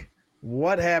 Nick.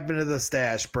 What happened to the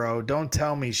stash, bro? Don't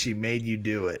tell me she made you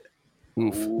do it.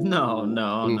 Oof.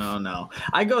 No.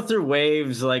 I go through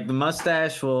waves. Like the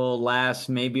mustache will last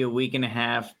maybe a week and a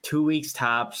half, 2 weeks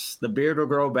tops. The beard will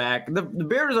grow back. The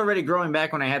beard was already growing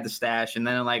back when I had the stash. And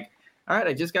then I'm like, all right,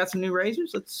 I just got some new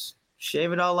razors. Let's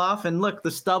shave it all off. And look,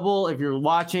 the stubble, if you're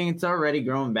watching, it's already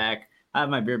growing back. I have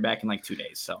my beard back in like 2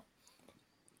 days. So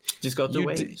just go through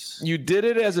waves. You did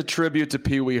it as a tribute to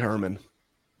Pee Wee Herman.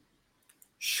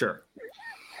 Sure.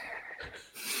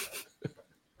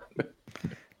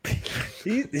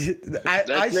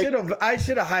 I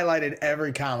should have highlighted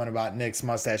every comment about Nick's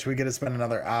mustache. We could have spent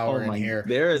another hour in here.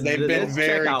 They've been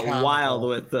very wild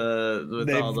with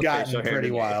they've all the gotten pretty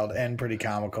wild and pretty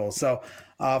comical. So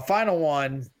final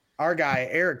one, our guy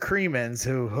Eric Creemans,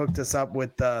 who hooked us up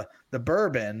with the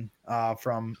bourbon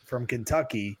from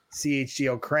Kentucky,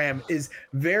 CHGO Cram, is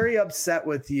very upset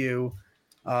with you,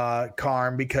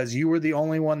 Carm, because you were the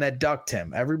only one that ducked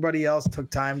him. Everybody else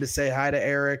took time to say hi to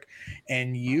Eric,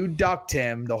 and you ducked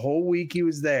him the whole week he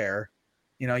was there.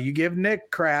 You know, you give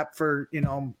Nick crap for,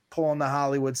 pulling the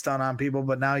Hollywood stunt on people,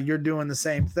 but now you're doing the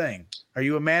same thing. Are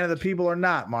you a man of the people or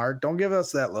not, Mark? Don't give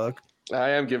us that look. I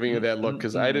am giving you that look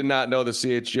because I did not know the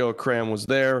CHGO Cram was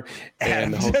there.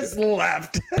 And just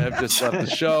left. I've just left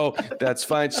the show. That's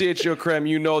fine. CHGO Cram,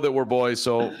 you know that we're boys,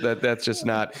 so that's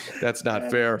not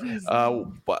fair.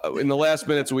 In the last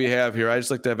minutes we have here, I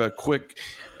just like to have a quick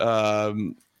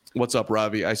what's up,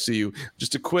 Ravi? I see you.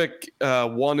 Just a quick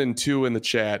 1 and 2 in the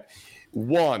chat.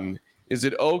 1, is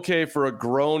it okay for a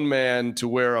grown man to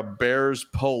wear a Bears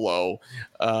polo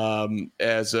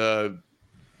as a,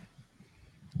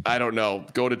 I don't know,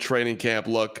 go to training camp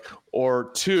look?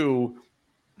 Or 2,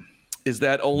 is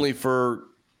that only for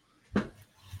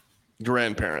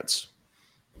grandparents?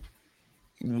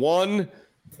 1,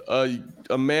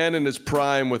 a man in his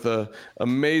prime with a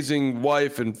amazing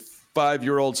wife and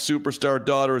 5-year-old superstar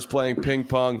daughter is playing ping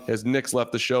pong, as Nick's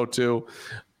left the show too.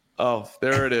 Oh,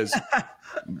 there it is.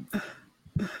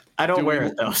 I don't wear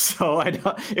it though, so I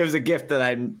don't. It was a gift that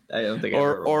I don't think.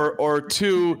 Or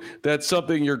 2, that's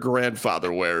something your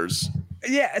grandfather wears.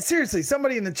 Yeah, seriously.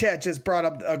 Somebody in the chat just brought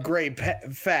up a great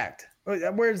fact.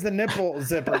 Where's the nipple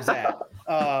zippers at,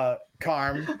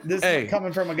 Carm? This is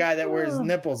coming from a guy that wears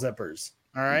nipple zippers.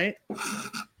 All right.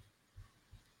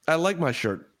 I like my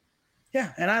shirt.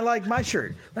 Yeah, and I like my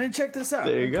shirt. Let me check this out.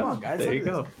 There you go. On, guys. There you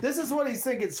go. This is what he's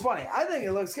thinking. It's funny. I think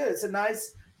it looks good. It's a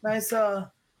nice,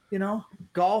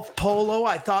 golf polo.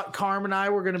 I thought Carm and I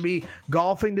were going to be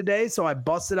golfing today, so I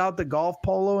busted out the golf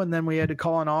polo, and then we had to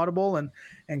call an audible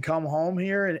and come home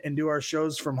here and do our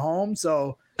shows from home.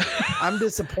 So I'm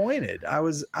disappointed. I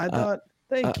thought,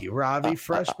 thank you, Ravi.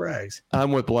 Fresh brags.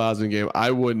 I'm with Blasingame.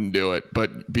 I wouldn't do it,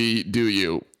 but do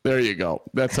you. There you go.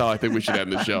 That's how I think we should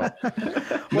end the show.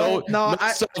 No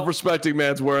self-respecting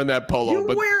man's wearing that polo.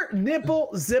 You wear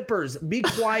nipple zippers. Be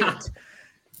quiet.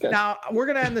 Now, we're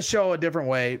going to end the show a different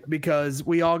way because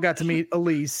we all got to meet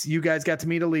Elise. You guys got to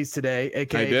meet Elise today,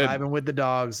 a.k.a. Vibing with the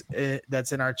Dogs.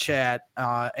 That's in our chat,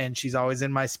 and she's always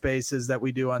in my spaces that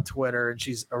we do on Twitter, and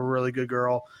she's a really good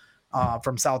girl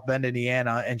from South Bend,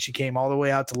 Indiana, and she came all the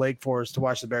way out to Lake Forest to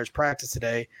watch the Bears practice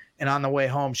today, and on the way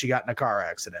home, she got in a car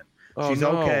accident. She's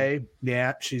okay.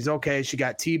 Yeah, she's okay. She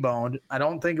got T-boned. I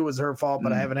don't think it was her fault,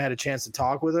 but I haven't had a chance to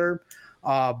talk with her.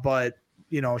 But,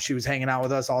 she was hanging out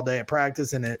with us all day at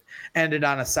practice, and it ended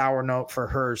on a sour note for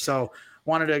her. So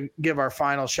wanted to give our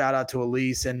final shout out to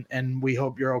Elise, and we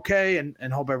hope you're okay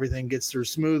and hope everything gets through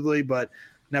smoothly, but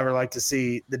never like to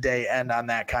see the day end on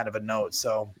that kind of a note.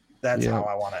 So That's how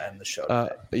I want to end the show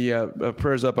today.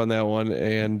 Prayers up on that one.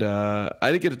 And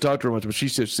I didn't get to talk to her much, but she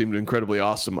just seemed incredibly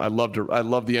awesome. I loved her. I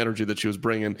loved the energy that she was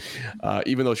bringing,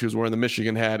 even though she was wearing the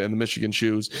Michigan hat and the Michigan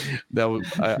shoes. That was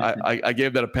I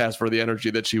gave that a pass for the energy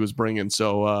that she was bringing.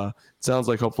 So it sounds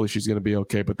like hopefully she's going to be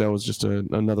okay. But that was just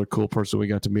another cool person we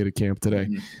got to meet at camp today.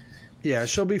 Mm-hmm. Yeah,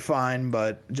 she'll be fine,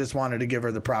 but just wanted to give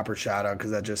her the proper shout out because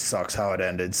that just sucks how it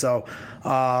ended. So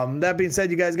that being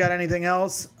said, you guys got anything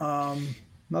else?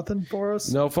 Nothing for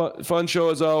us? No, fun show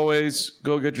as always.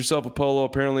 Go get yourself a polo.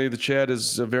 Apparently the chat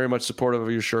is very much supportive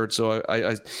of your shirt, so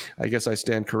I guess I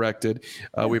stand corrected.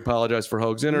 We apologize for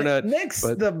Hoag's internet. Nick's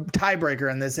the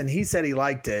tiebreaker in this, and he said he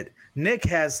liked it. Nick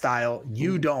has style.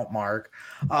 You don't, Mark.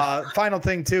 Final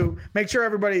thing, too. Make sure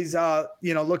everybody's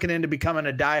looking into becoming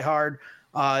a diehard.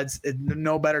 It's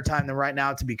no better time than right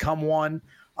now to become one.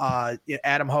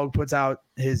 Adam Hoag puts out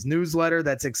his newsletter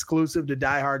that's exclusive to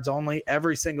diehards only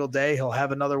every single day. He'll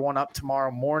have another one up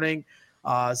tomorrow morning.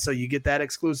 So you get that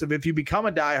exclusive. If you become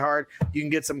a diehard, you can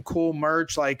get some cool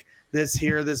merch like this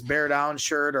Bear Down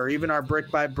shirt, or even our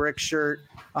Brick by Brick shirt.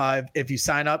 If you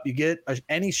sign up, you get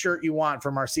any shirt you want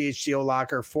from our CHGO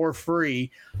locker for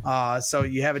free. So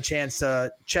you have a chance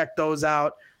to check those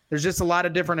out. There's just a lot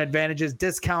of different advantages,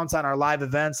 discounts on our live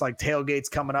events like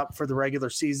tailgates coming up for the regular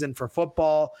season for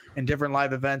football and different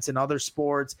live events in other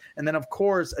sports. And then, of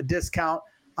course, a discount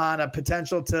on a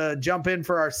potential to jump in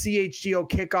for our CHGO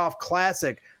Kickoff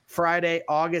Classic Friday,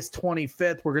 August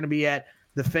 25th. We're going to be at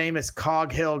the famous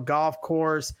Cog Hill Golf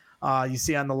Course. You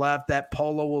see on the left, that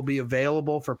polo will be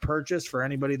available for purchase for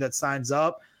anybody that signs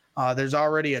up. There's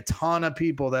already a ton of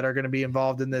people that are going to be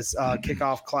involved in this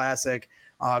Kickoff Classic.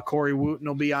 Corey Wooten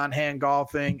will be on hand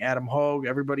golfing, Adam Hoag,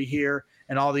 everybody here,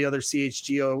 and all the other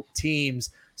CHGO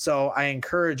teams. So I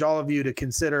encourage all of you to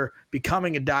consider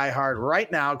becoming a diehard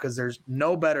right now because there's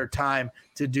no better time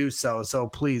to do so. So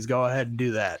please go ahead and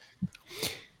do that.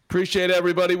 Appreciate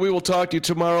everybody. We will talk to you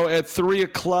tomorrow at 3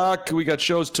 o'clock. We got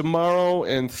shows tomorrow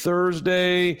and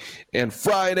Thursday and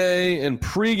Friday and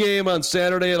pregame on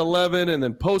Saturday at 11 and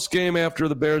then postgame after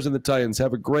the Bears and the Titans.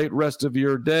 Have a great rest of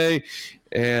your day.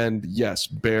 And yes,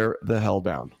 bear the hell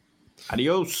down.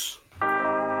 Adios.